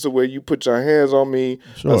disrespected to where you put your hands on me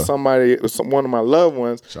or somebody, or one of my loved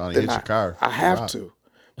ones, Shawnee, then hit your car. I have Rock. to.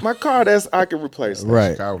 My car, I can replace that.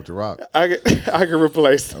 Right. Car with the rock. I can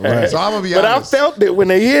replace that. Right. So I'm gonna be but honest. I felt it when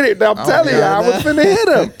they hit it. I'm telling you, I was finna hit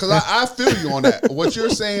him. Because I feel you on that. What you're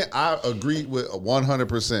saying, I agree with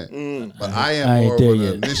 100%. But I I am ain't more there of an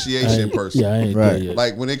yet. initiation person. Yeah, I ain't Right. there yet.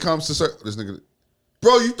 Like when it comes to certain, this nigga,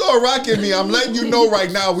 bro, you throw a rock at me. I'm letting you know right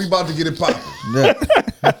now we about to get it popping. Yeah.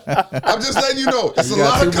 I'm just letting you know. It's You a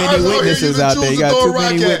got lot of too many cars out here you witnesses can out there. choose You to got throw a too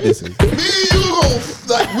rock many at. witnesses. Me and you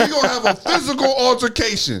we gonna have a physical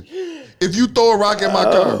altercation if you throw a rock at my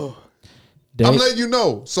car. I'm letting you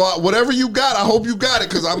know. So whatever you got, I hope you got it.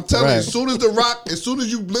 Because I'm telling you, Right. as soon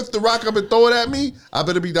as you lift the rock up and throw it at me, I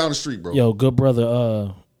better be down the street, bro. Yo, good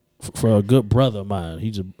brother. For a good brother of mine,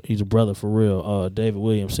 he's a brother for real. David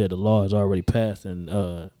Williams said the law has already passed in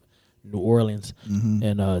New Orleans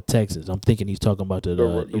and Texas. I'm thinking he's talking about the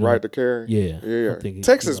Right to carry? Yeah, Yeah. I'm thinking,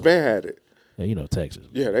 Texas been had it. Texas.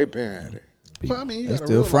 Yeah, they been had it. But I mean, you They gotta still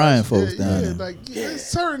realize, frying folks down there. Like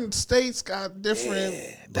certain states got different.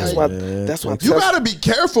 That's like, why. That's why. you gotta be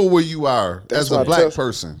careful where you are That's as a why black Tesla-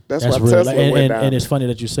 person. That's That's why real. Tesla And, went and, down. and it's funny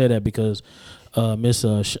that you say that because Miss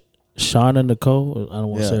Shauna Nicole, I don't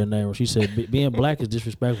want to Yeah. say her name. She said being black is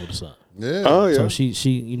disrespectful to some. Yeah. Oh yeah. So she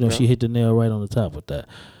she hit the nail right on the top with that.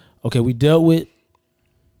 Okay, we dealt with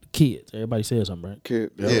kids. Everybody said something, right?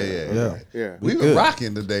 Kid. Yeah. Yeah. We've been good.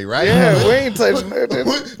 rocking today, right? Yeah, we ain't touching nothing.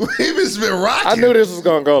 We've just been rocking. I knew this was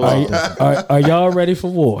gonna go long. Are y'all ready for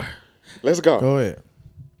war? Let's go. Go ahead.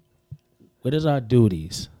 What is our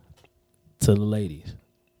duties to the ladies?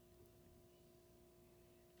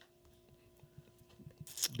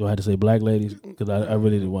 Do I have to say black ladies? Because I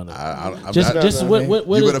really didn't want to. I'm Just not- just what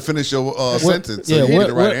you is- better finish your sentence. So yeah, you get what,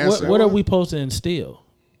 the right what, answer. what are we supposed to instill?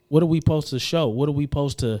 What are we supposed to show? What are we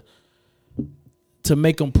supposed to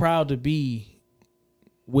make them proud to be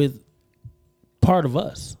with part of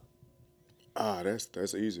us?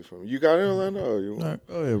 That's easy for me. You got it, Orlando? You All right,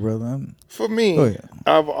 go ahead, brother. For me, Go ahead.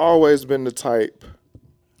 I've always been the type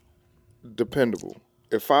dependable.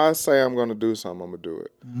 If I say I'm going to do something, I'm going to do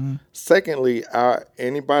it. Secondly,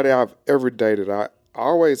 anybody I've ever dated, I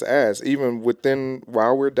always ask, even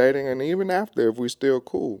while we're dating and even after, if we're still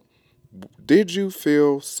cool, did you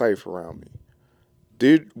feel safe around me?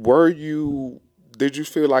 Did you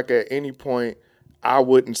feel like at any point I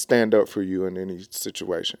wouldn't stand up for you in any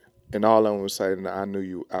situation? And all of them would say, I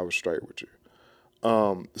knew I was straight with you.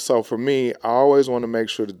 So for me, I always want to make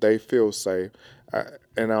sure that they feel safe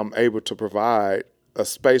and I'm able to provide a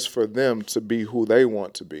space for them to be who they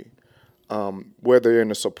want to be, whether in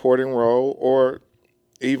a supporting role or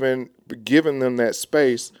even giving them that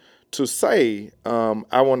space to say,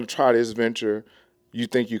 I want to try this venture. You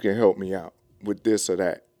think you can help me out with this or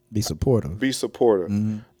that? Be supportive. Be supportive.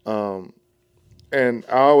 And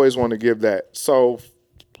I always want to give that. So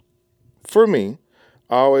for me,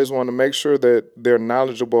 I always want to make sure that they're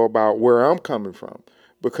knowledgeable about where I'm coming from,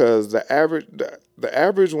 because the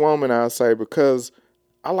average woman, I say, because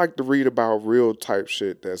I like to read about real type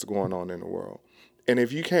shit that's going on in the world. And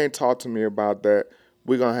if you can't talk to me about that,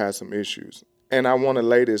 we're going to have some issues. And I want to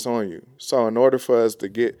lay this on you. So in order for us to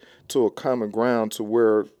get to a common ground to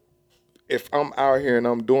where if I'm out here and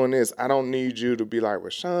I'm doing this, I don't need you to be like, well,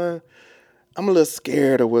 Sean, I'm a little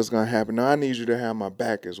scared of what's going to happen. No, I need you to have my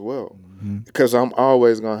back as well, because I'm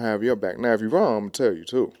always going to have your back. Now, if you're wrong, I'm going to tell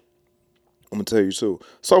you too.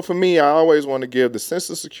 So for me, I always want to give the sense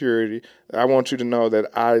of security. I want you to know that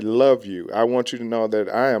I love you. I want you to know that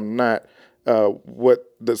I am not what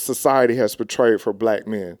the society has portrayed for black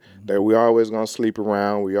men, that we always going to sleep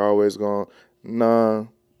around. We always going to,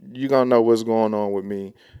 you're going to know what's going on with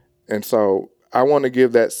me. And so I want to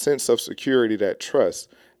give that sense of security, that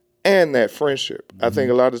trust, and that friendship. I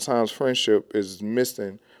think a lot of times friendship is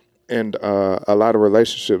missing in a lot of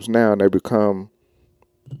relationships now, and they become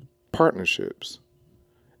partnerships.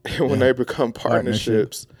 And when they become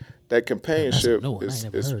partnerships, that companionship No, I ain't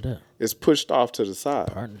never heard that. is pushed off to the side.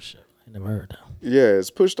 Partnership. I never heard that. Yeah,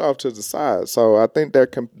 it's pushed off to the side. So I think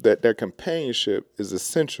that that companionship is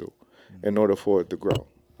essential in order for it to grow.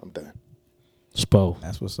 I'm done. Spo.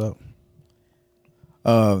 That's what's up.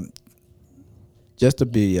 Just to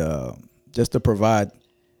be just to provide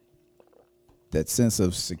that sense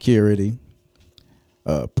of security,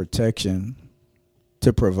 protection,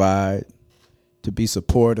 to provide, to be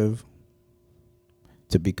supportive,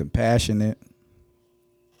 to be compassionate,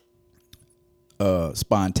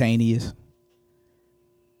 spontaneous.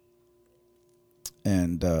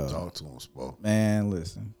 And Talk to him, Spo. man,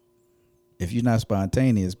 listen, if you're not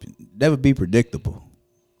spontaneous, never be predictable,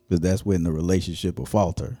 because that's when the relationship will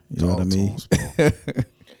falter. You know what I mean?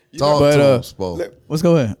 Talk But, to him, Spo. Let's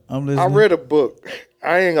go ahead. I'm listening. I read a book.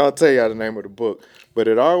 I ain't gonna tell y'all the name of the book, but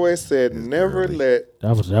it always said never let.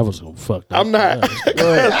 That was so fucked up. I'm not.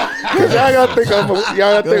 Cause y'all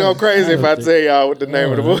gotta think I'm crazy if I tell y'all what the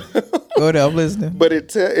name of the book. Go ahead. I'm listening. But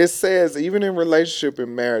it says even in relationship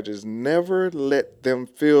and marriages, never let them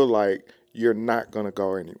feel like you're not gonna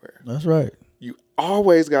go anywhere. That's right. You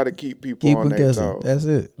always got to keep people Keep on them their guessing. toes. That's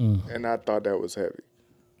it. And I thought that was heavy.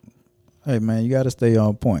 Hey man, you got to stay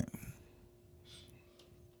on point.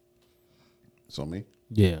 So me?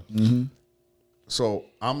 Yeah. So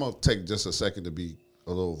I'm gonna take just a second to be a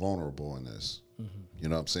little vulnerable in this. You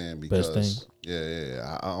know what I'm saying? Because Best thing.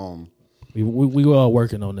 yeah. We were all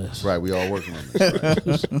working on this. Right, we all working on this,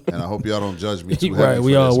 right? And I hope y'all don't judge me too heavy. Right,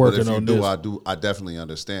 we for all this, working but if you on do, this. I definitely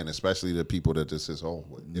understand, especially the people that this is home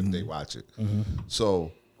with, if they watch it.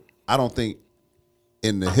 So I don't think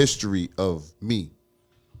in the history of me,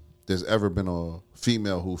 there's ever been a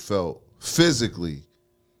female who felt physically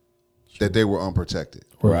that they were unprotected.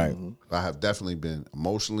 Right. I have definitely been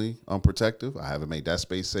emotionally unprotected. I haven't made that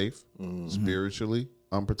space safe. Spiritually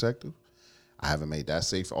unprotected. I haven't made that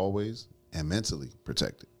safe always. And mentally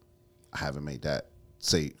protected. I haven't made that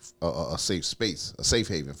safe, a safe space, a safe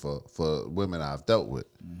haven for women I've dealt with.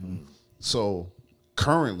 So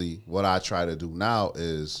currently, what I try to do now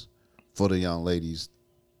is for the young ladies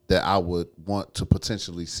that I would want to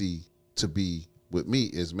potentially see to be with me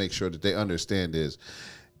is make sure that they understand is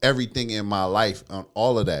everything in my life,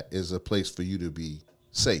 all of that is a place for you to be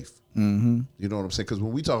safe. You know what I'm saying? Because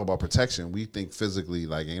when we talk about protection, we think physically,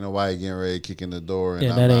 like ain't nobody getting ready to kick in the door and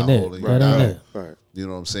Yeah, I'm that not ain't it. holding That you down. ain't it. Right. You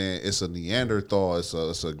know what I'm saying? It's a Neanderthal. It's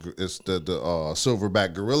the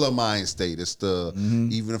silverback gorilla mind state. It's the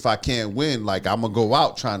even if I can't win, like I'm gonna go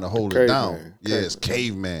out trying to hold it down. Caveman. Yeah, it's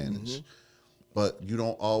caveman. But you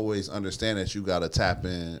don't always understand that you got to tap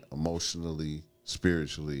in emotionally,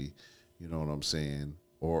 spiritually. You know what I'm saying?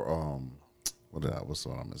 Or what's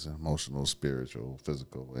what I'm missing? Emotional, spiritual,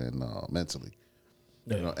 physical, and mentally.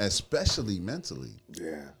 Yeah. You know, especially mentally.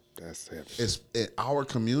 Yeah, that's heavy. It's in our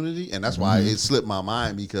community, and that's why it slipped my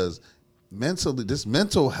mind because mentally, this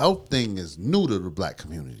mental health thing is new to the black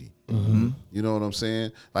community. You know what I'm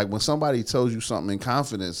saying? Like when somebody tells you something in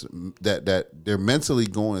confidence that they're mentally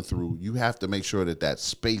going through, you have to make sure that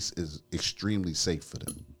space is extremely safe for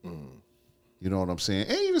them. You know what I'm saying?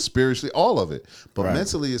 And even spiritually, all of it. But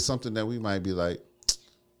mentally, it's something that we might be like,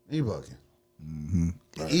 you bugging.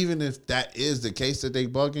 Right. Even if that is the case that they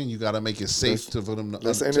bugging, you got to make it safe for them to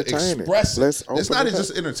express it. It's not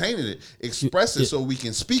just entertaining it. Express it so we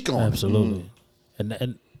can speak on it. Absolutely.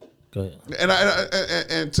 And go ahead.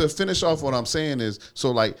 And to finish off what I'm saying is,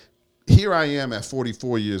 so like here I am at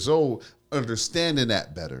 44 years old, understanding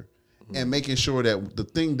that better. And making sure that the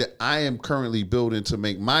thing that I am currently building to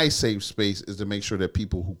make my safe space is to make sure that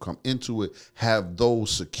people who come into it have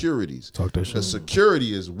those securities. Talk that shit. The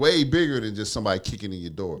security is way bigger than just somebody kicking in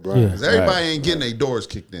your door. Yeah. Because everybody ain't getting their doors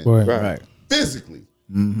kicked in. Right. Physically.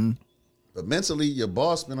 But mentally, your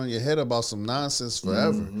boss been on your head about some nonsense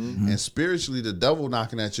forever. And spiritually, the devil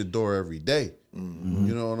knocking at your door every day.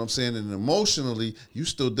 You know what I'm saying? And emotionally, you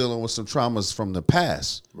still dealing with some traumas from the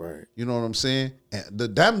past. Right. You know what I'm saying? And the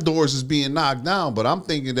damn doors is being knocked down, but I'm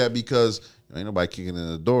thinking that because ain't nobody kicking in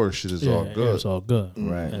the door, shit is all good. It's all good.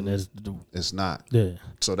 Right. And It's not. yeah.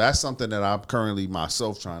 So that's something that I'm currently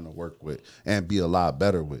myself trying to work with and be a lot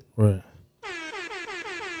better with. Right.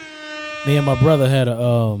 Me and my brother had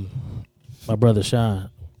my brother Sean.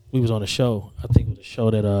 We was on a show. I think it was a show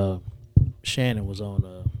that Shannon was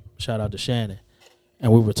on. Shout out to Shannon.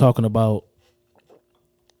 And we were talking about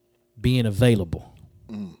being available.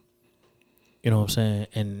 You know what I'm saying?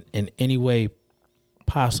 And in any way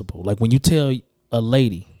possible. Like when you tell a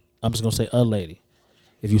lady, I'm just gonna say a lady,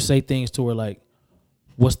 if you say things to her like,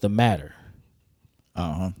 what's the matter?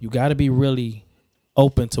 You gotta be really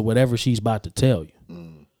open to whatever she's about to tell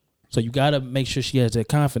you. So you gotta make sure she has that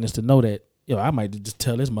confidence to know that, I might just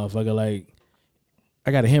tell this motherfucker like,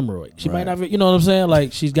 I got a hemorrhoid. She might not, you know what I'm saying?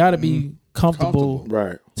 Like she's gotta be comfortable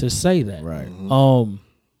Right. to say that. Right.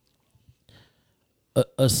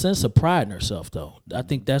 A sense of pride in herself, though. I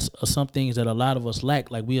think that's some things that a lot of us lack.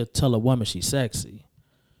 Like we'll tell a woman she's sexy,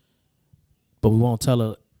 but we won't tell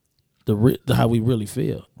her how we really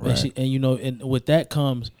feel. Right. And you know, and with that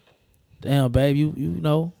comes, damn, babe, you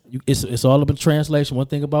know, it's all up in translation. One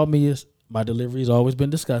thing about me is my delivery has always been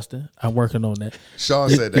disgusting. I'm working on that. Sean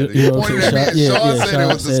said that. You He know what I'm pointed at me saying? and Sean said Sean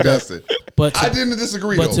it was said that. disgusting. But I didn't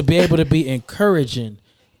disagree But though. to be able to be encouraging,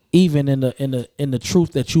 even in the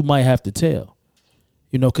truth that you might have to tell,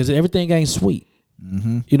 you know, because everything ain't sweet.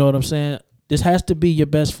 Mm-hmm. You know what I'm saying? This has to be your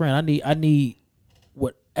best friend. I need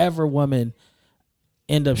whatever woman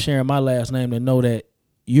end up sharing my last name to know that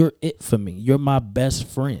you're it for me. You're my best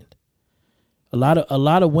friend. A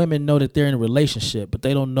lot of women know that they're in a relationship, but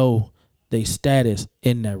they don't know their status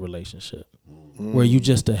in that relationship. Where you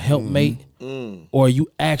just a helpmate, or you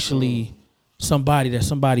actually somebody that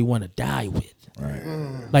somebody want to die with.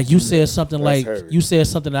 Right. Like you said something heavy.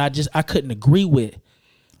 that I couldn't agree with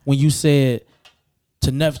when you said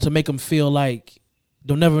to make them feel like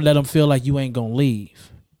don't never let them feel like you ain't gonna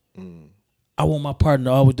leave. I want my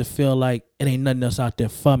partner always to feel like it ain't nothing else out there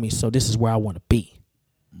for me, so this is where I want to be.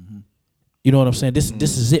 You know what I'm saying? This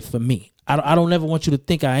is it for me. I don't ever want you to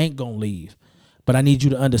think I ain't gonna leave, but I need you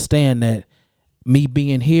to understand that me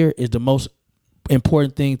being here is the most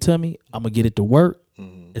important thing to me. I'm gonna get it to work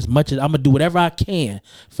as much as I'm gonna do whatever I can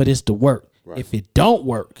for this to work. Right. If it don't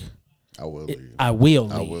work, I will leave. I will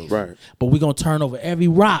leave. will. Right. But we're gonna turn over every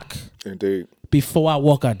rock Indeed. before I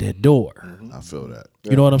walk out that door. I feel that.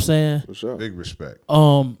 You know what I'm saying? For sure. Big respect.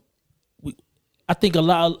 I think a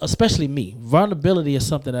lot, especially me, vulnerability is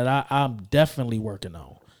something that I'm definitely working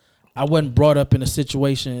on. I wasn't brought up in a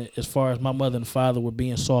situation as far as my mother and father were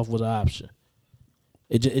being soft was an option.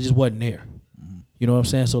 It just wasn't there. You know what I'm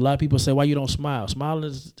saying? So a lot of people say, why you don't smile? Smiling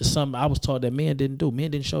is something I was taught that men didn't do.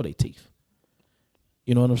 Men didn't show their teeth.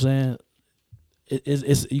 You know what I'm saying?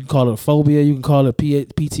 It's you can call it a phobia, you can call it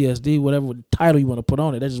PTSD, whatever title you want to put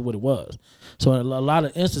on it. That's just what it was. So in a lot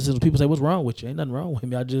of instances, people say, what's wrong with you? Ain't nothing wrong with me.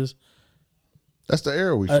 That's the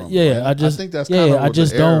era we from. Yeah, right? I think that's kind of I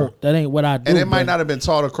just don't. That ain't what I do. And it might but- not have been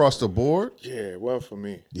taught across the board. Yeah, it wasn't for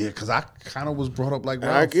me. Yeah, because I kind of was brought up like And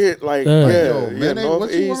I Ralph. get like Yeah. Yo, man, what you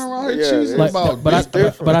Northeast, running around here yeah, cheesing it's- Like, about? but It's I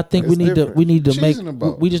different. I think It's we different. need to make Cheesing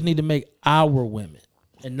about. we just need to make our women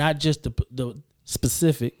and not just the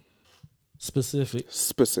specific. Specific.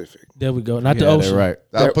 There we go. Not You the got it ocean.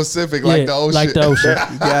 right. Pacific, Yeah, like the ocean. Like the ocean.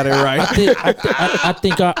 You got it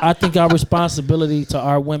right. I think our responsibility to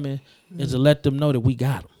our women is to let them know that we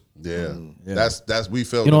got them. Yeah. That's we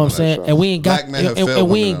felt. You know it what I'm on that saying? show. And we ain't got Black men have and failed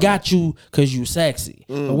we women ain't got you because you sexy.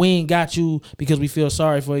 And we ain't got you because we feel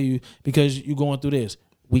sorry for you because you going through this.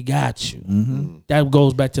 We got you. That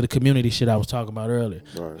goes back to the community shit I was talking about earlier.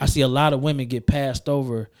 Right. I see a lot of women get passed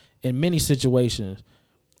over in many situations,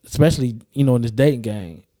 especially in this dating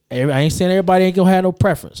game. I ain't saying everybody ain't gonna have no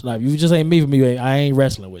preference. Like if you just ain't me for me, I ain't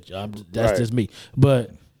wrestling with you. That's Right. just me.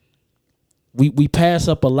 But we pass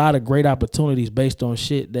up a lot of great opportunities based on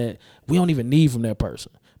shit that we don't even need from that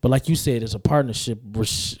person. But like you said, it's a partnership.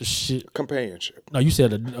 Shit. Companionship. No, you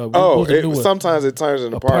said Sometimes it turns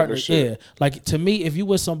into partnership. Yeah, like to me, if you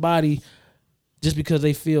with somebody just because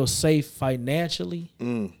they feel safe financially,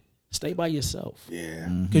 stay by yourself. Yeah.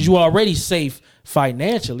 Because you already safe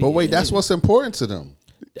financially. But wait, that's what's important to them.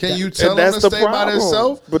 Can you tell And them that's to the stay by problem.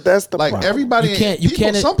 themselves? But that's the like problem. everybody. You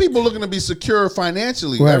can't- Some people looking to be secure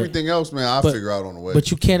financially. Right. Everything else, man, I'll But- figure out on the way. But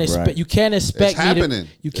you can't expect Right. you can't expect It's me happening.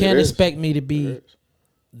 you can't It is. expect me to be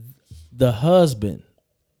the husband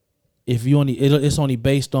if you it's only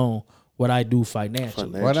based on what I do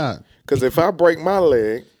financially. Why not? Because if I break my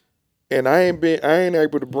leg and I ain't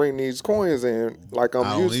able to bring these coins in like I I'm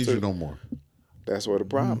don't used need to, you no more. that's where the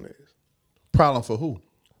problem is. Problem for who?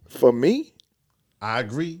 For me, I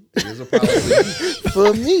agree. It is a problem for you.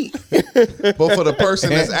 for me. But for the person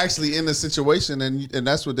that's actually in the situation and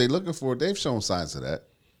that's what they're looking for, they've shown signs of that.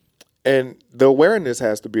 And the awareness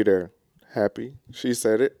has to be there. Happy, she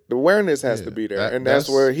said it. The awareness has to be there, and that's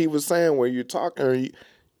where he was saying where you talk or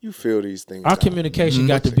you feel these things. Our out. communication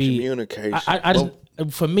got to be Communication. I just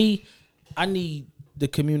for me, I need the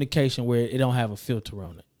communication where it don't have a filter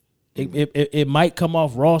on it. It might come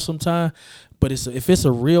off raw sometime, but if it's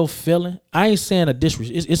a real feeling, I ain't saying a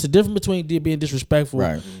disrespect. It's a difference between being disrespectful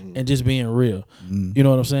Right. and just being real. You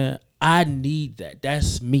know what I'm saying? I need that.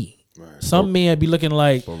 That's me. Some men be looking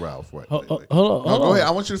like, For Ralph, wait. hold on. go ahead. I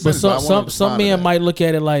want you to But finish, but I wanna some respond to men that. might look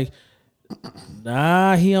at it like,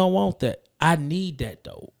 nah, he don't want that. I need that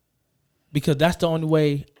though, because that's the only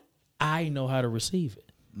way I know how to receive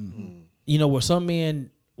it. You know, where some men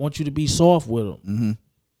want you to be soft with them.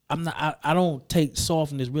 I'm not. I don't take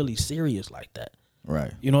softness really serious like that.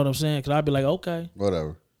 Right. You know what I'm saying? Because I'd be like, okay,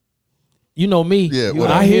 Whatever. you know me. Yeah, You-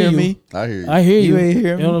 whatever. I hear Hear you. me? I hear you. I hear you. You ain't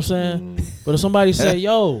hear You know what I'm saying? But if somebody say,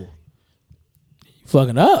 yo, you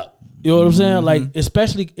fucking up. You know what I'm saying? Like,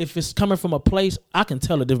 especially if it's coming from a place, I can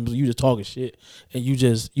tell the difference between you just talking shit and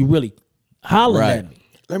you really hollering at me.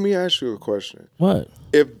 Let me ask you a question. What?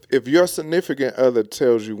 If your significant other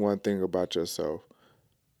tells you one thing about yourself,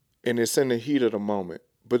 and it's in the heat of the moment,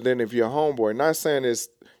 but then if your homeboy, not saying it's,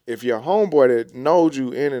 if your homeboy that knows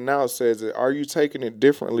you in and out says it, are you taking it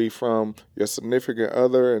differently from your significant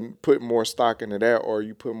other and putting more stock into that, or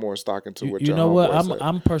you put more stock into what your homeboy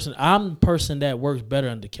said? I'm person that works better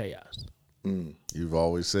under chaos. You've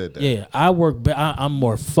always said that. Yeah, I'm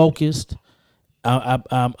more focused.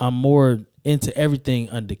 I'm more into everything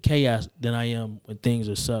under chaos than I am when things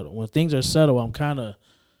are subtle. When things are subtle, I'm kind of,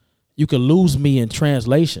 you can lose me in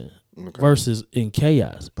translation versus in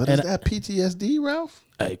chaos. But is that PTSD, Ralph?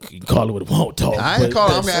 You can call it what it won't, dog. I ain't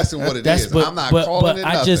calling. I'm asking what it is. I'm not calling it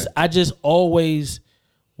nothing. I just always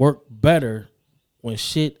work better when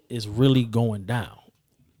shit is really going down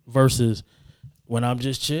versus when I'm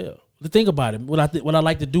just chill. Think about it. What I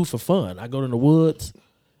like to do for fun. I go to the woods.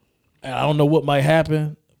 And I don't know what might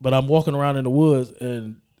happen, but I'm walking around in the woods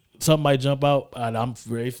and something might jump out, and I'm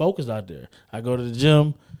very focused out there. I go to the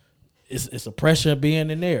gym. It's a pressure of being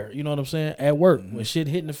in there. You know what I'm saying? At work, when shit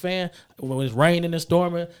hitting the fan, when it's raining and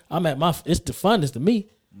storming, I'm at my. It's the funnest to me.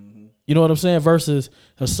 You know what I'm saying? Versus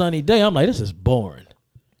a sunny day, I'm like, this is boring.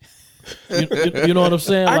 You know what I'm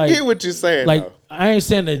saying? I get what you're saying. Like, though. I ain't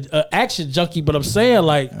saying an action junkie, but I'm saying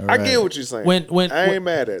like, I get what you're saying. I ain't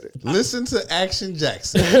mad at it. Listen to Action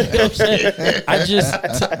Jackson. You know what I'm saying? I just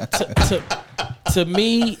to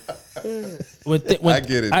me, when I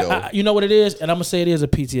get it though. you know what it is, and I'm gonna say it is a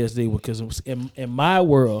PTSD because in my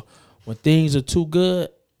world, when things are too good,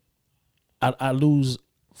 I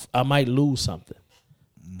might lose something,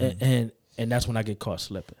 and that's when I get caught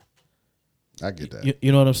slipping. I get that.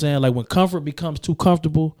 You know what I'm saying? Like when comfort becomes too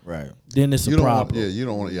comfortable, Right. Then it's a problem. You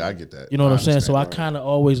don't want. Yeah, I get that. You know what I'm saying? So I kind of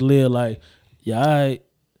always live like, like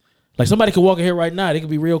somebody could walk in here right now. They could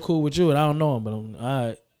be real cool with you, and I don't know them, but I'm all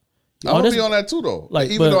right. I'm gonna be on that too, though. Like,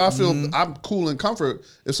 even though I feel I'm cool in comfort,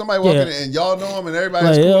 if somebody walk in and y'all know him and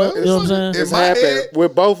everybody's Like, cool, you know what I'm saying? It's happened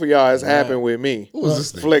with both of y'all. It's happened with me. Who is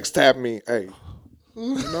this nigga? Flex tapped me. Hey,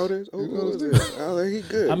 you know this? Who is this? I was like, he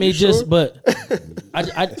good. I mean, but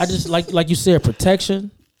I just like you said, protection.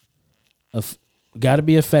 Got to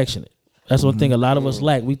be affectionate. That's one thing a lot of us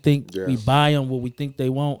lack. We think we buy them what we think they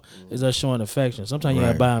want is us showing affection. Sometimes you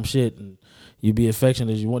gotta buy them shit and you be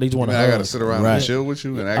affectionate as you want. They just want to. I gotta sit around and chill with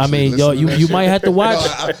you and actually. I mean, listen yo, you might have to watch.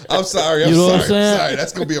 No, I'm sorry. You know what I'm saying? Sorry,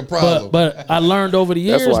 that's gonna be a problem. But I learned over the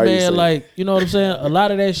years, why you say man. Like, you know what I'm saying? A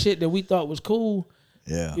lot of that shit that we thought was cool,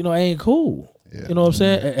 ain't cool. Yeah. You know what I'm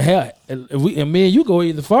saying? Hell, and me and you go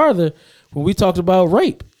even farther when we talked about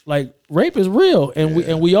rape. Like, rape is real,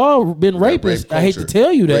 and we all been rapists. Rape I hate to culture.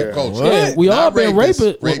 tell you that. Rape culture. Yeah, we all Not been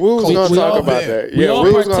rapists, rapists. rape We was culture. gonna talk all- about that. We Yeah, all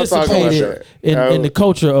we was gonna talk about participated that. in the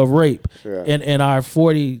culture of rape Yeah. in our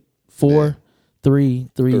 44, 3,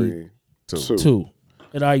 2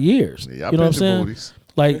 in our years. Yeah, I you know what I'm bet your saying? booties.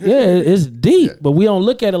 Like, it's deep, but we don't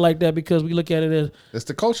look at it like that because we look at it as It's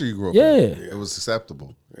the culture you grew up Yeah. in. It was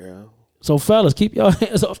acceptable. Yeah. so. Fellas, keep your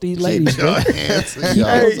hands off these ladies, Your man. hands. Keep your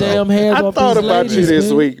Hey, damn hands I off thought these about ladies, you this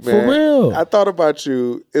man. week, man. For real. I thought about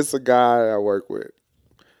you. It's a guy I work with,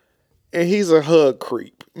 and he's a hug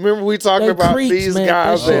creep. Remember we talked They about creeps, these man.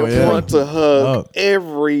 guys Oh, that yeah. want to hug Oh.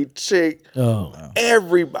 every chick, Oh,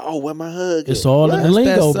 everybody. Oh, where my hug? it's at? all in the That's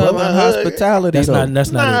lingo, that bro. Southern hospitality. That's though. not.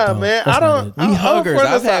 That's not it, Nah, dog. man, That's I not don't. it. We I'm huggers. from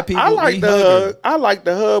the I've had side. people I like we the huggers. hug. I like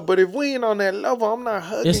the hug, but if we ain't on that level, I'm not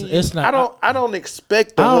hugging. It's not- I don't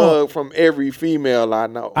expect a I don't- hug from every female I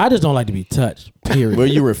know. I just don't like to be touched. Period. Will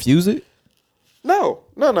you refuse it? No,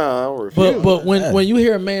 I don't refuse. But when you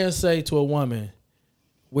hear a man say to a woman,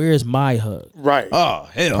 "Where's my hug?" Right. Oh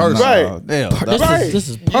hell, Personal. no. Right. Hell, This no. Right.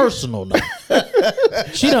 is personal now.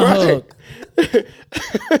 She done hugged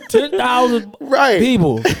 10,000 Right.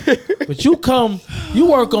 people, but you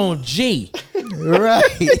work on G, right.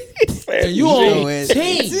 and you on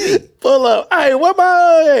T. Pull up. Hey, where my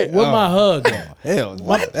hug at? Where my hug at? Hell,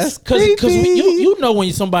 no. That's Because creepy. you know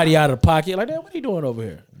when somebody out of the pocket like that, what are you doing over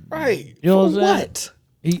here? Right. You know what I'm For saying?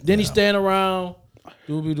 what? He stand around,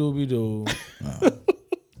 doobie doo.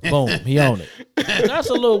 Boom, he on it. That's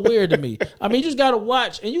a little weird to me. I mean, you just gotta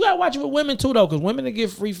watch, and you gotta watch it with women too, though, because women that get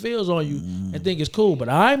free feels on you and think it's cool. But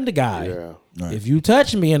I'm the guy. Yeah. If you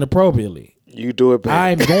touch me inappropriately, You do it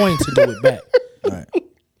back. I'm going to do it back. Right.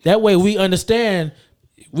 That way, we understand.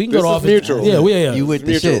 We can This go to is office. mutual. Yeah. You with the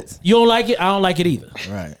Mutual. shits. You don't like it, I don't like it either.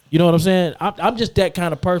 Right. You know what I'm saying? I'm just that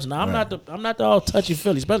kind of person. I'm not the all touchy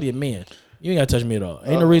feely, especially a man. You ain't gotta touch me at all.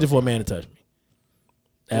 Ain't no reason for a man to touch me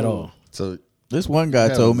at all. So This one guy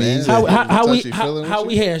Yeah, told me, man. he said, How Touchy feeling how with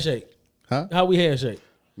we you? handshake? Huh? How we handshake?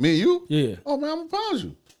 Me and you? Yeah. Oh man, I'm gonna pound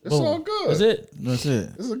you. It's Boom. all good. That's it. That's it.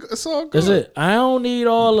 It's all good. That's it. I don't need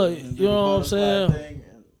all of you know what I'm saying.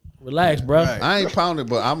 Relax, bro. I ain't pounding,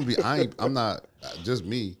 but I'm not just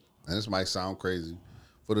me. And this might sound crazy.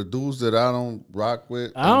 For the dudes that I don't rock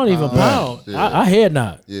with, I don't even pound. Yeah. I head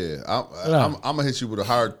not. Yeah, I'm gonna hit you with a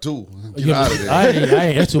hard two. Get Yeah, out of there. I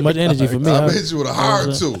ain't. That's too much energy for me. I'm gonna hit you with a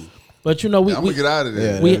hard two. But you know, I'm gonna get out of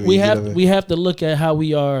there. Yeah. we have to look at how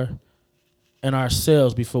we are and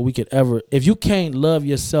ourselves before we could ever. If you can't love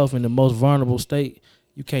yourself in the most vulnerable state,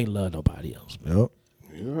 you can't love nobody else. Yep.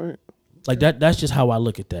 You're right. Like that. That's just how I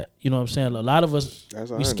look at that. You know what I'm saying? A lot of us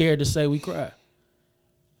That's we 100. scared to say we cry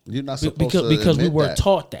You're not supposed to because we admit were that.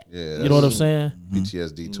 taught that. Yeah, you know what I'm saying?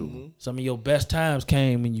 PTSD too. Some of your best times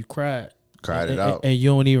came when you cried. Cried it and, out. and you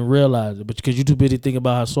don't even realize it, but because you're too busy thinking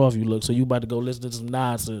about how soft you look, so you about to go listen to some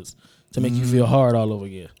nonsense to make you feel hard all over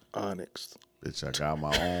again. Onyx. Bitch, I got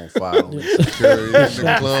my own file. Security in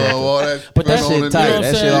the club, all that. But that going shit on tight. in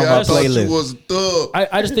there. That shit on Yeah, my I thought playlist. you was a thug.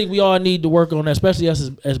 I just think we all need to work on that, especially us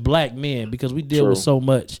as black men, because we deal with True. so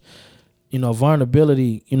much. You know,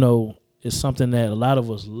 vulnerability, you know, is something that a lot of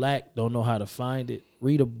us lack, don't know how to find it.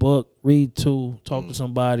 Read a book, read two, talk to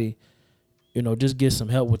somebody, you know, just get some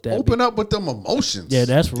help with that. Open up with them emotions. Yeah,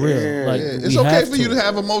 that's real. Yeah. Like, Yeah, we it's okay have for you to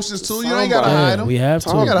have emotions too. You Somebody. ain't gotta hide Yeah, them. we have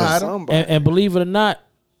Talk to. gotta to hide 'em. somebody. And believe it or not,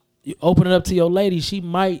 you open it up to your lady, she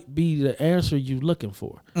might be the answer you looking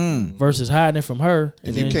for. Versus hiding it from her.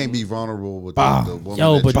 And then- you can't be vulnerable with the woman.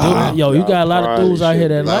 Yo, that but you dude, you got a lot of Probably dudes out here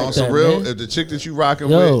should that be. like like on some that, real, man. if the chick that you rocking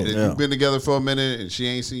Yo. with, and Yeah. you've been together for a minute, and she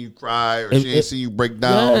ain't seen you cry, or If- she ain't if- seen you break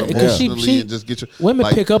down Yeah, because emotionally, she and just get your women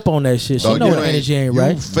like, pick up on that shit. She dog, know you the energy ain't you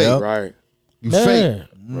right. Fake. Yep. Right. You Yeah. fake.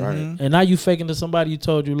 Right. And now you faking to somebody you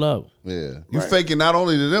told you love. Yeah, you Right. faking not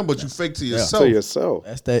only to them, but you fake to yourself. To yourself.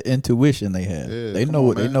 That's that intuition they have. Yeah, They come know on,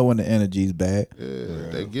 what they man. know when the energy's bad. Yeah,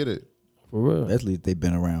 they get it. For real. Especially if they've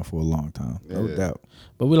been around for a long time. No Yeah. doubt.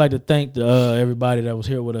 But we like to thank everybody that was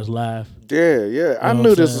here with us live. Yeah, yeah. I know knew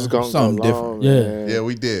what I'm this saying? was gonna Something go different. long, Yeah. man. Yeah,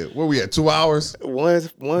 we did. Where we at? 2 hours?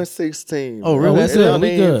 116. Oh, bro. really? It That's it. don't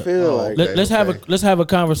We even good. feel Oh, like okay. that. Let's have a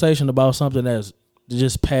conversation about something that's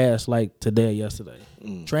just passed like today or yesterday.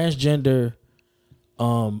 Transgender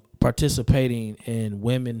participating in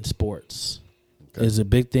women's sports is a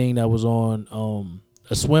big thing that was on.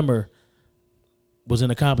 A swimmer was in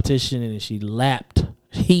a competition and she lapped,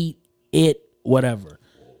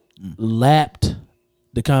 lapped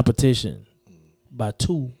the competition by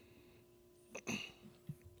 2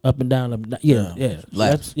 up and down. Yeah.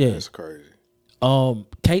 Laps. That's crazy.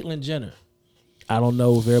 Caitlyn Jenner. I don't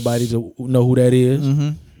know if everybody know who that is,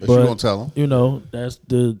 But you gonna tell them, you know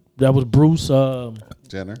that was Bruce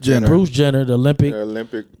Jenner? Bruce Jenner, the Olympic The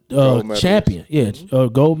Olympic gold medalist. champion. Yeah,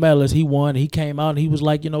 gold medalist. He won. He came out and he was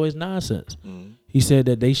like, it's nonsense. He said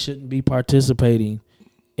that they shouldn't be participating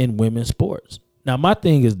in women's sports. Now, my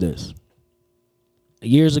thing is this.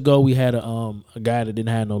 Years ago, we had a guy that didn't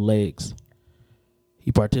have no legs.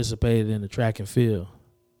 He participated in the track and field,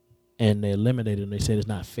 and they eliminated him. They said it's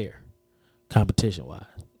not fair, competition-wise.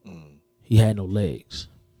 He had no legs.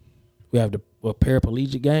 We have the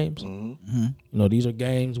paraplegic games. You know, these are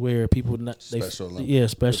games where people Special Olympics. Special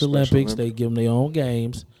Special Olympics. Olympics. They give them their own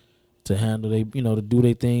games to handle to do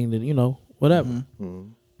their thing. That whatever.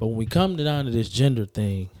 But when we come down to this gender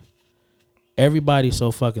thing, everybody's so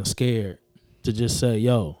fucking scared to just say,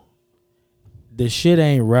 "Yo, this shit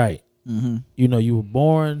ain't right." You know, you were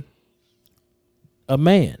born a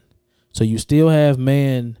man, so you still have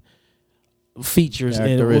man features and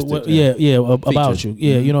Characteristics, about Features. you.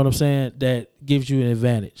 Yeah, you know what I'm saying? That gives you an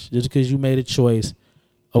advantage just because you made a choice.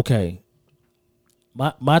 Okay.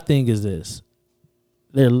 My thing is this.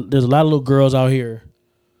 There's a lot of little girls out here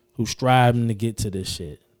who striving to get to this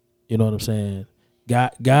shit. You know what I'm saying?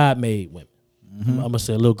 God made women. I'm gonna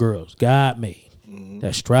say little girls. God made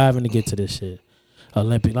that striving to get to this shit.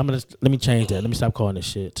 Olympic. Let me change that. Let me stop calling this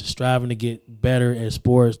shit. To striving to get better at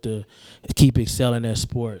sports, to keep excelling at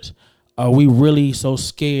sports. Are we really so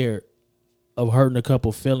scared of hurting a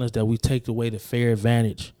couple feelings that we take away the fair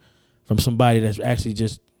advantage from somebody that's actually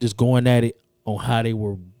just going at it on how they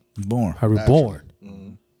were Born. born?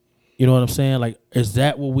 You know what I'm saying? Like, is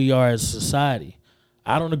that what we are as a society?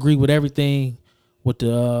 I don't agree with everything with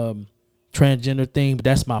the transgender thing, but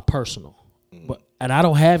that's my personal. And I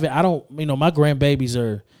don't have it. I don't. My grandbabies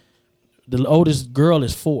are. The oldest girl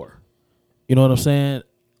is 4. You know what I'm saying?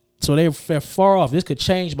 So they're far off. This could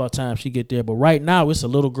change by the time she get there. But right now, it's a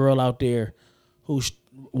little girl out there who's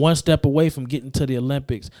one step away from getting to the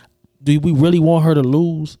Olympics. Do we really want her to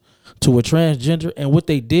lose to a transgender? And what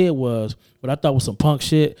they did was, what I thought was some punk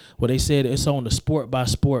shit, where they said it's on the sport by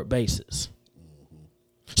sport basis.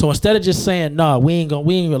 So instead of just saying, "Nah, we ain't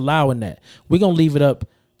allowing that," we're gonna leave it up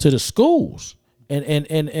to the schools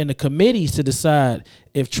and the committees to decide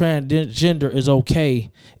if transgender is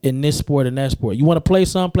okay in this sport and that sport. You want to play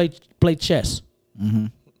play chess. Mm-hmm.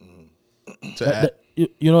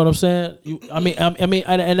 You know what I'm saying? I mean,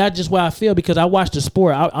 and that's just why I feel, because I watch the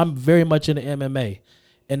sport. I'm very much into MMA,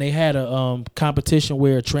 and they had a competition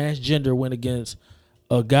where a transgender went against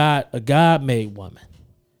a God-made woman,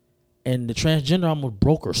 and the transgender almost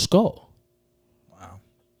broke her skull.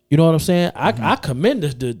 You know what I'm saying? Mm-hmm. I commend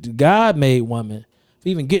the God-made woman for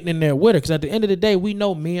even getting in there with her, because at the end of the day, we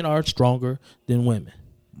know men are stronger than women.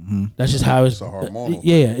 Mm-hmm. That's just how it's hormonal.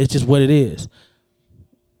 Yeah, it's just what it is.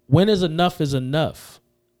 When is enough?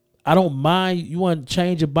 I don't mind you want to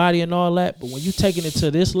change your body and all that, but when you taking it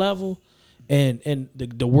to this level, and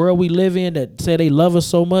the world we live in that say they love us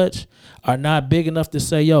so much are not big enough to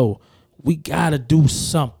say, yo, we gotta do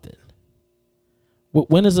something.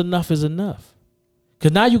 When is enough?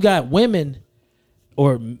 Because now you got women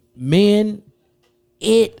or men,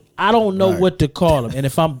 I don't know what to call them. And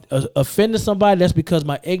if I'm offending somebody, that's because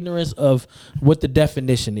my ignorance of what the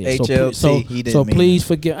definition is. HLT, so please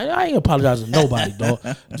forgive. I ain't apologizing to nobody, dog.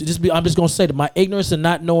 I'm just going to say that my ignorance and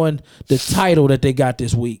not knowing the title that they got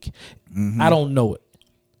this week, I don't know it.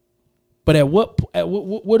 But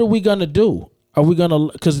what are we going to do? Are we going to,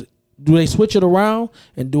 because do they switch it around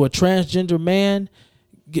and do a transgender man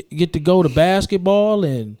get to go to basketball,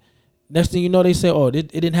 and next thing you know they say, oh, it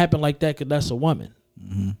didn't happen like that because that's a woman.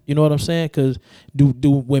 Mm-hmm. You know what I'm saying? Because do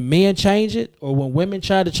when men change it, or when women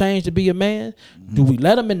try to change to be a man, do we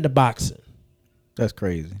let them into boxing? That's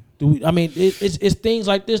crazy. It's things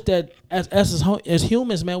like this that as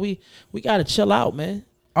humans, man, we got to chill out, man.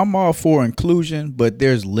 I'm all for inclusion, but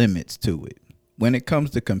there's limits to it. When it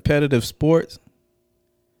comes to competitive sports,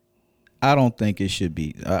 I don't think it should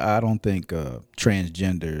be. I don't think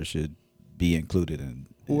transgender should be included in.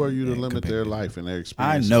 Who are you to limit their life and their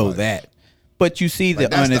experience? I know that, but you see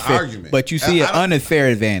the unfair. But you see an unfair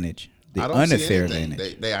advantage. The unfair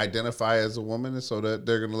advantage. They identify as a woman, and so that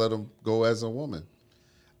they're going to let them go as a woman.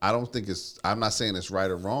 I don't think it's. I'm not saying it's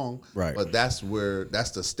right or wrong. Right. But that's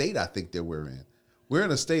the state I think that we're in. We're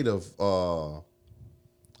in a state of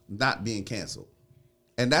not being canceled.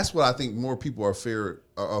 And that's what I think more people are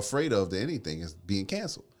afraid of than anything, is being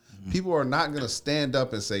canceled. Mm-hmm. People are not going to stand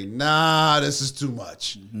up and say, nah, this is too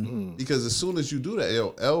much. Mm-hmm. Because as soon as you do that,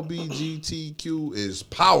 LGBTQ is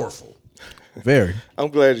powerful. Very. I'm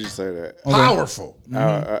glad you say that. Powerful. Mm-hmm.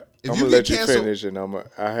 I'm going to let you finish, and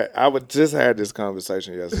I would just had this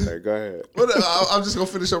conversation yesterday. Go ahead. I'm just going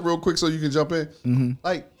to finish up real quick so you can jump in. Mm-hmm.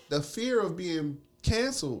 Like, the fear of being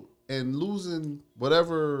canceled and losing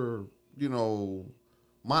whatever,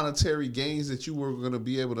 monetary gains that you were going to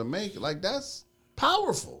be able to make, like, that's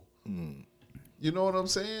powerful. Mm. You know what I'm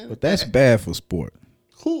saying? But that's bad for sport.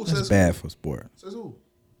 Who that's says bad who? For sport? Says who?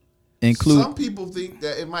 Some people think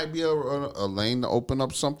that it might be a lane to open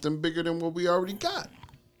up something bigger than what we already got.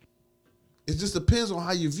 It just depends on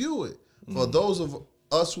how you view it. For those of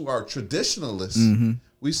us who are traditionalists,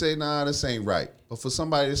 we say, nah, this ain't right. But for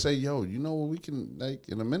somebody to say, yo, we can, like,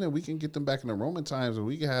 in a minute, we can get them back in the Roman times, and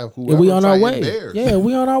we can have whoever. Yeah, we on our way. Theirs. Yeah,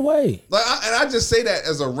 we on our way. Like, I just say that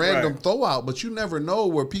as a random throw out, but you never know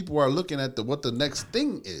where people are looking at what the next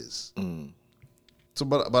thing is. Mm. So,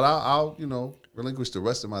 but I'll relinquish the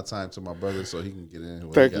rest of my time to my brother so he can get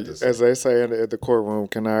in. Thank you. As they say at the courtroom,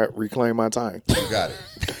 can I reclaim my time? You got it.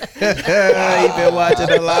 You've been watching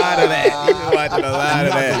a lot of that.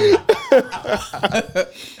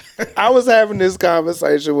 I was having this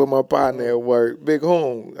conversation with my partner at work, Big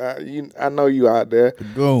Hoon. I know you out there.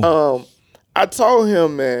 I told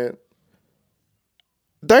him, man,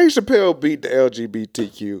 Dave Chappelle beat the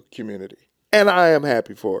LGBTQ community, and I am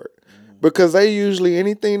happy for it. Because they usually,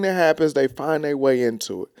 anything that happens, they find their way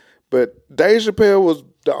into it. But Dave Chappelle was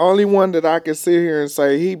the only one that I can sit here and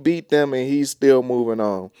say he beat them and he's still moving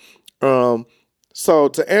on. So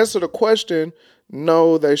to answer the question,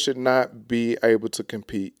 no, they should not be able to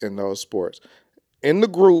compete in those sports. In the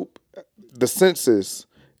group, the census,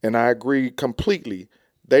 and I agree completely,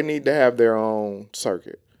 they need to have their own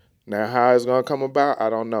circuit. Now, how it's going to come about,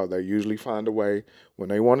 I don't know. They usually find a way. When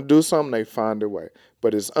they want to do something, they find a way.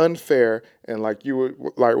 But it's unfair, and like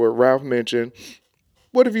what Ralph mentioned,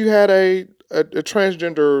 what if you had a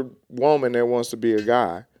transgender woman that wants to be a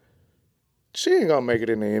guy? She ain't going to make it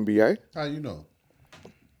in the NBA. How you know?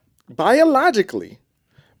 Biologically.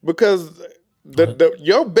 Because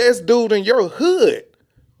your best dude in your hood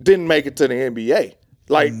didn't make it to the NBA.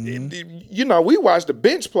 Like, we watch the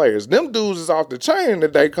bench players. Them dudes is off the chain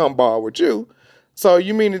that they come ball with you. So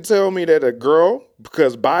you mean to tell me that a girl,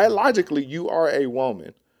 because biologically you are a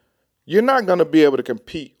woman, you're not going to be able to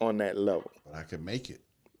compete on that level. But I can make it.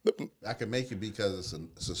 I can make it because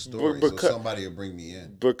it's a story. Because- so somebody will bring me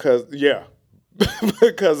in. Because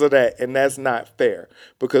because of that, and that's not fair.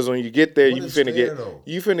 Because when you get there, What you is finna fair,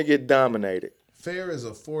 though? get dominated. Fair is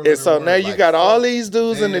a 4 And so now you got all these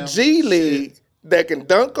dudes in the G League shit. that can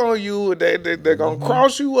dunk on you. They're gonna Mm-hmm.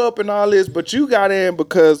 cross you up and all this, but you got in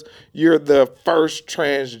because you're the first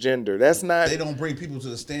transgender. That's not. They don't bring people to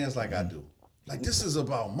the stands like I do. Like, this is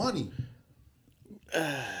about money.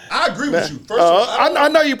 I agree with you. First of all, I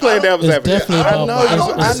know you playing devil's It's advocate. definitely I about know money.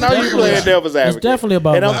 you. I know you playing devil's advocate. It's definitely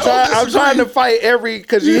about And I'm money. trying. I'm disagree. trying to fight every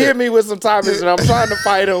because you hit me with some topics, and I'm trying to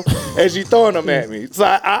fight them as you throwing them at me. So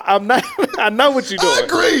I'm not. I know what you're doing. I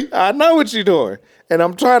agree. I know what you're doing, and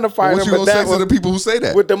I'm trying to fight what them. you But gonna that say to the one, people who say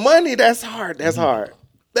that? with the money, that's hard. That's hard.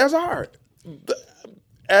 That's hard.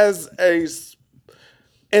 As a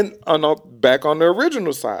and back on the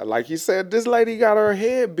original side, like you said, this lady got her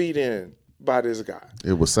head beat in by this guy.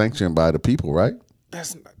 It was sanctioned by the people, right?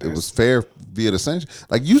 That's not. It was fair via the sanction.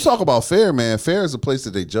 Like, you talk about fair, man. Fair is a place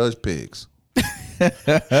that they judge pigs.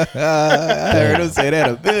 I heard him say that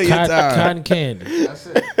a billion times. Cotton candy.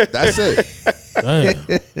 That's it.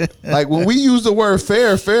 Damn. Like, when we use the word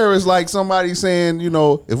fair, fair is like somebody saying, you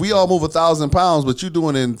know, if we all move 1,000 pounds, but you do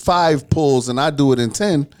it in 5 pulls and I do it in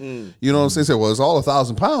 10, you know what I'm saying? Say, well, it's all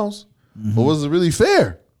 1,000 pounds, but was it really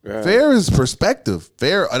fair? Yeah. Fair is perspective.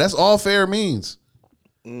 Fair, that's all fair means,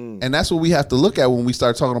 and that's what we have to look at when we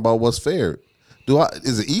start talking about what's fair.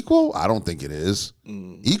 Is it equal? I don't think it is.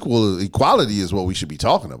 Equality is what we should be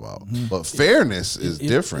talking about, but fairness is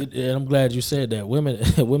different. And I'm glad you said that.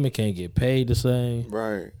 Women can't get paid the same.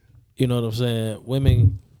 Right. You know what I'm saying?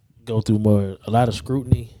 Women go through a lot of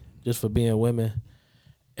scrutiny just for being women,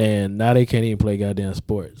 and now they can't even play goddamn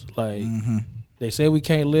sports. Like they say, we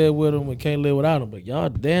can't live with them, we can't live without them, but y'all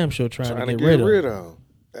damn sure trying to get rid of them.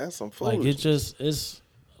 That's some Like foolishness. it's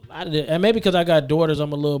a lot of it. And maybe because I got daughters,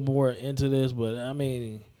 I'm a little more into this. But I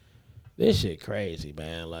mean, this shit crazy,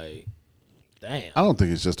 man. Like, damn. I don't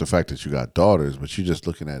think it's just the fact that you got daughters, but you're just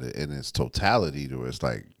looking at it in its totality, to where it's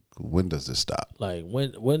like, when does this stop? Like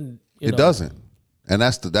when It doesn't, and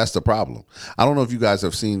that's the problem. I don't know if you guys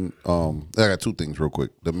have seen. I got 2 things real quick.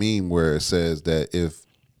 The meme where it says that if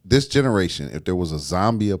this generation, if there was a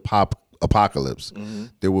zombie apocalypse,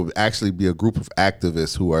 there would actually be a group of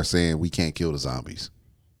activists who are saying we can't kill the zombies.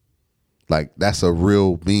 Like, that's a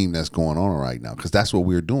real meme that's going on right now, because that's what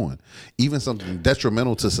we're doing. Even something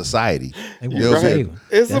detrimental to society. They You know won't what I'm saying? save them.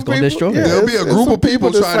 It's That's some gonna people- destroy yeah. them. There'll be a It's group some of people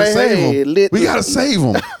people trying to that say, save hey, them. lit- We got to save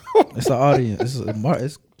them. It's the audience. It's people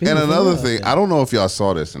And from another us. thing, I don't know if y'all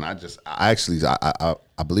saw this, and I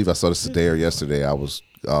believe I saw this today or yesterday. I was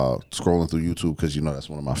scrolling through YouTube, because you know that's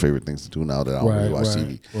one of my favorite things to do now that I always watch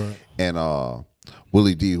TV. Right. And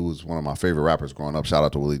Willie D, who was one of my favorite rappers growing up, shout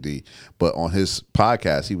out to Willie D. But on his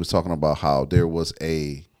podcast, he was talking about how there was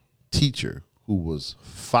a teacher who was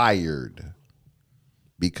fired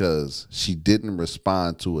because she didn't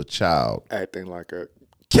respond to a child. acting like a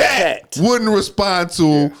Cat wouldn't respond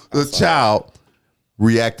to the child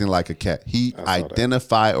reacting like a cat. He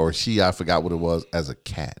identified, or she, I forgot what it was, as a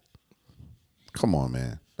cat. Come on,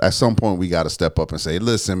 man. At some point, we got to step up and say,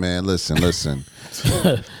 listen, man, listen.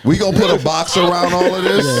 We going to put a box around all of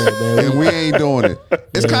this, and we ain't doing it.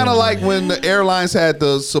 It's kind of like when the airlines had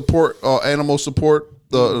the support, animal support,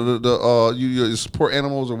 you support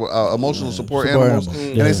animals, or emotional support animals. animals.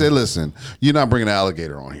 And they said, listen, you're not bringing an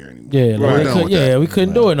alligator on here anymore. Yeah, We're like, done with that. we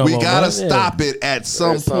couldn't do it no We more. gotta man. Yeah. stop it at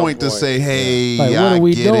some point to point. say, hey, Like, what I are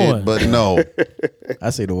we get doing? it, but no. I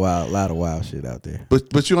see a lot of wild shit out there.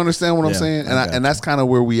 But you understand what I'm Yeah, saying? I got And that's kind of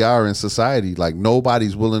where we are in society. Like,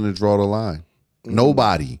 nobody's willing to draw the line.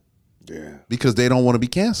 Nobody. yeah. Because they don't want to be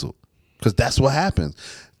canceled. Because that's what happens.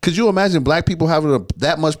 Could you imagine black people having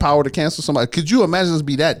that much power to cancel somebody? Could you imagine us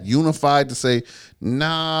be that unified to say,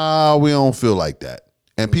 nah, we don't feel like that?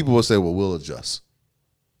 And people will say, well, we'll adjust.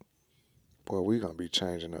 Well, we gonna be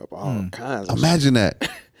changing up all kinds of Imagine that.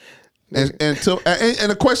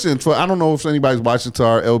 And a question for, I don't know if anybody's watching, to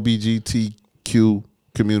our LGBTQ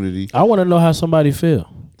community. I want to know how somebody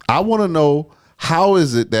feel. I want to know, how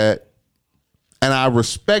is it that, and I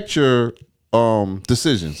respect your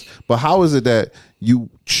decisions, but how is it that you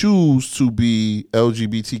choose to be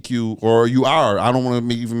LGBTQ, or you are? I don't want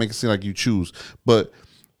to even make it seem like you choose, but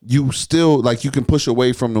you still, like, you can push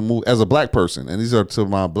away from the move as a black person, and these are to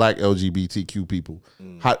my black LGBTQ people.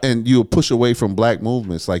 And you'll push away from black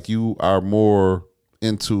movements, like you are more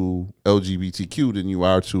into LGBTQ than you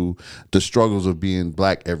are to the struggles of being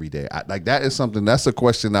black every day. Like, that is something, that's a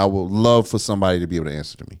question I would love for somebody to be able to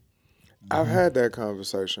answer to me. I've had that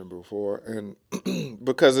conversation before, and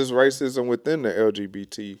because it's racism within the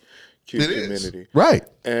LGBTQ community. Right.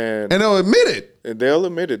 And they'll admit it. And they'll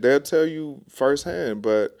admit it. They'll tell you firsthand.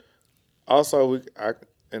 But also,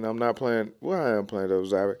 and I'm not playing. Well, I am playing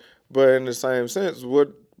devil's advocate. But in the same sense,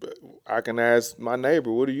 what I can ask my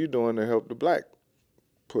neighbor, what are you doing to help the black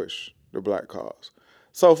push the black cause?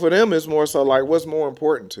 So for them, it's more so like, what's more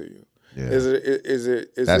important to you? Yeah. Is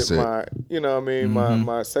it my, you know what I mean,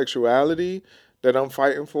 my sexuality that I'm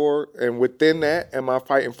fighting for? And within that, am I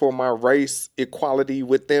fighting for my race equality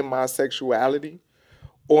within my sexuality?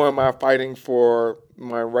 Or am I fighting for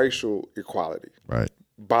my racial equality? Right.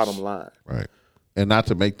 Bottom line. Right. And not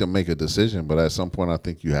to make them make a decision, but at some point I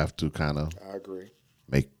think you have to kind of I agree.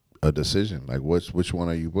 make a decision. Like which one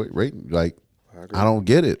are you rating? Like I don't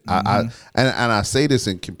get it. And I say this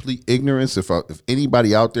in complete ignorance. If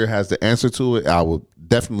anybody out there has the answer to it, I will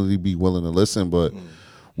definitely be willing to listen. But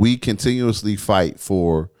we continuously fight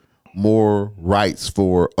for more rights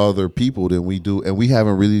for other people than we do, and we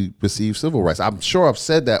haven't really received civil rights. I'm sure I've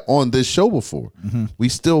said that on this show before. We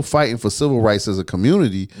still fighting for civil rights as a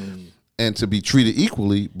community and to be treated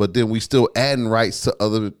equally, but then we still adding rights to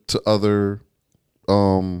other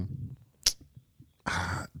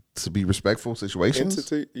to be respectful situations.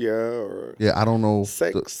 Entity, or I don't know.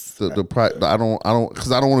 Sex. I don't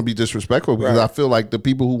because I don't want to be disrespectful because I feel like the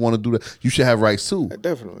people who want to do that, you should have rights too.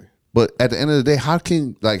 Definitely. But at the end of the day, how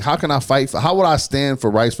can I fight for? How would I stand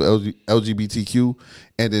for rights for LGBTQ,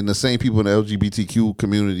 and then the same people in the LGBTQ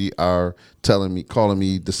community are calling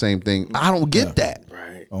me the same thing? I don't get that.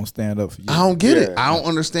 Right. Don't stand up for you. I don't get it. I don't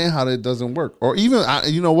understand how that doesn't work. Or even,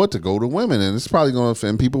 you know what, to go to women, and it's probably going to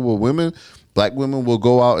offend people. But women, black women, will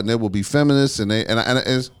go out and they will be feminists, and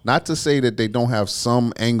it's not to say that they don't have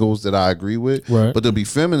some angles that I agree with, right, but they'll be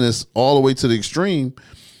feminists all the way to the extreme.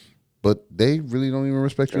 But they really don't even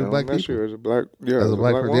respect you as black people. As a black, as a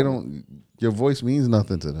black person, they woman. don't. Your voice means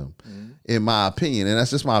nothing to them, in my opinion, and that's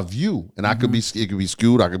just my view. And it could be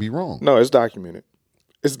skewed. I could be wrong. No, it's documented.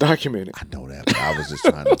 It's documented. I know that, but I was just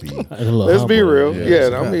trying to be. Let's be real.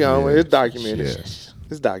 Yeah, I'm being honest. It's documented. Yes.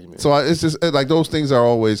 It's documented. So it's just like those things are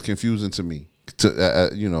always confusing to me.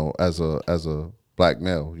 As a black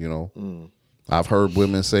male, I've heard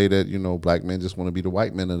women say that black men just want to be the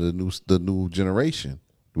white men of the new generation.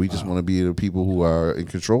 We just want to be the people who are in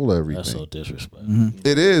control of everything. That's so disrespectful.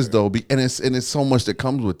 It is though, and it's so much that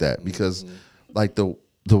comes with that because, like the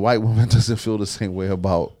white woman doesn't feel the same way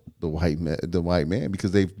about the white man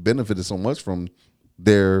because they've benefited so much from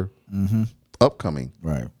their upcoming.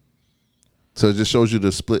 Right. So it just shows you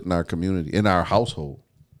the split in our community, in our household.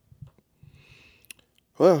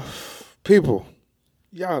 Well, people,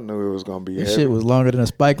 y'all knew it was gonna be This heavy. shit was longer than a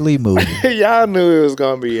Spike Lee movie. Y'all knew it was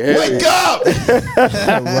gonna be heavy. Wake up!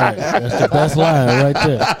 Right. That's the best line right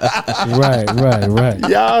there. Right.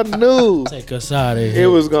 Y'all knew Take us out of it here.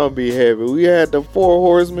 was gonna be heavy. We had the 4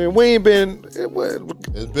 horsemen. We ain't been.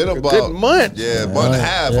 It's been a about good month. Yeah, month and a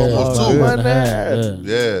half, Yeah, almost all 2. Month and a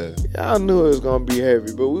half. Yeah. Y'all knew it was gonna be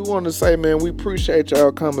heavy, but we want to say, man, we appreciate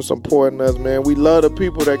y'all coming supporting us, man. We love the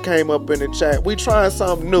people that came up in the chat. We trying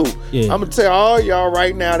something new. Yeah. I'm gonna tell all y'all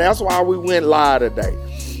right now. That's why we went live today.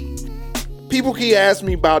 People keep asking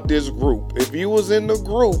me about this group. If you was in the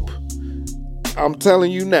group, I'm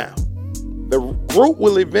telling you now, the group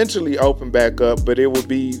will eventually open back up, but it will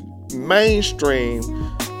be mainstream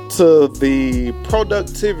to the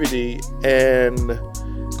productivity and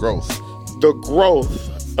the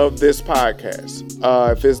growth of this podcast.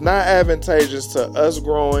 If it's not advantageous to us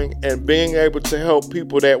growing and being able to help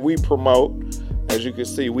people that we promote, as you can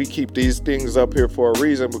see, we keep these things up here for a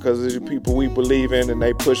reason because these are people we believe in and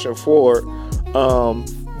they pushing forward.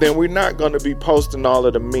 Then we're not going to be posting all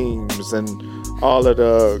of the memes and all of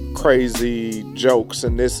the crazy jokes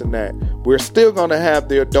and this and that. We're still going to have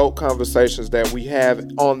the adult conversations that we have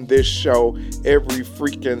on this show every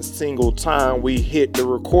freaking single time we hit the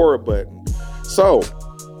record button. So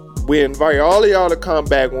we invite all of y'all to come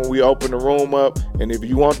back when we open the room up. And if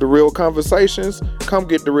you want the real conversations, come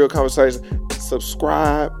get the real conversations.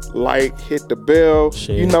 Subscribe, like, hit the bell.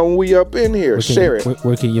 Share. You know when we up in here. Share it.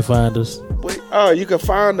 Where can you find us? You can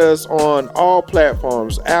find us on all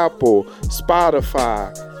platforms: Apple,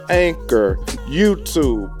 Spotify, Anchor,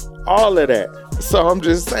 YouTube, all of that. So I'm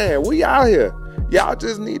just saying, we out here. Y'all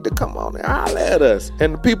just need to come on and holler at us.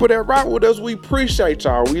 And the people that rock with us, we appreciate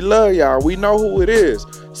y'all. We love y'all. We know who it is.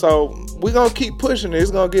 So we're going to keep pushing it.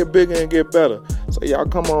 It's going to get bigger and get better. So y'all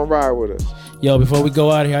come on ride with us. Yo, before we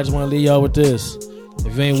go out of here, I just want to leave y'all with this.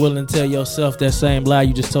 If you ain't willing to tell yourself that same lie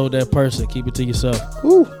you just told that person, keep it to yourself.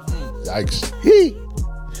 Woo. Yikes. He.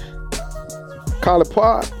 Call it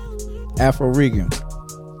pod. Afro Regan.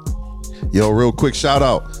 Yo, real quick shout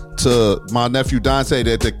out to my nephew Dante,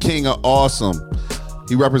 that the king of awesome.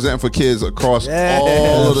 He representing for kids across all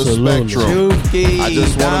of the Absolutely. spectrum. Juki, I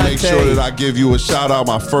just want to make sure that I give you a shout out.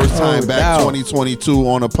 My first time back, doubt. 2022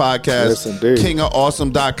 on the podcast. Yes, indeed.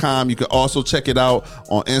 KingofAwesome.com. You can also check it out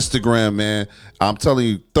on Instagram, man. I'm telling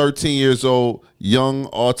you, 13 years old, young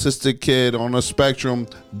autistic kid on the spectrum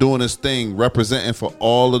doing his thing, representing for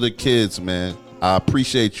all of the kids, man. I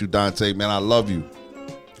appreciate you, Dante, man. I love you.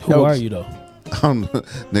 Who are you though? I'm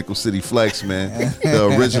Nickel City Flex, man.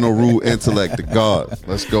 The original Rude Intellect, the God.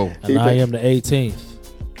 Let's go. And I am the 18th.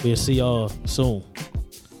 We'll see y'all soon.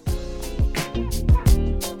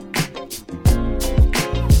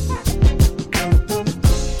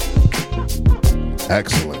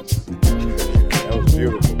 Excellent. That was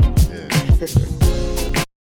beautiful. Yeah.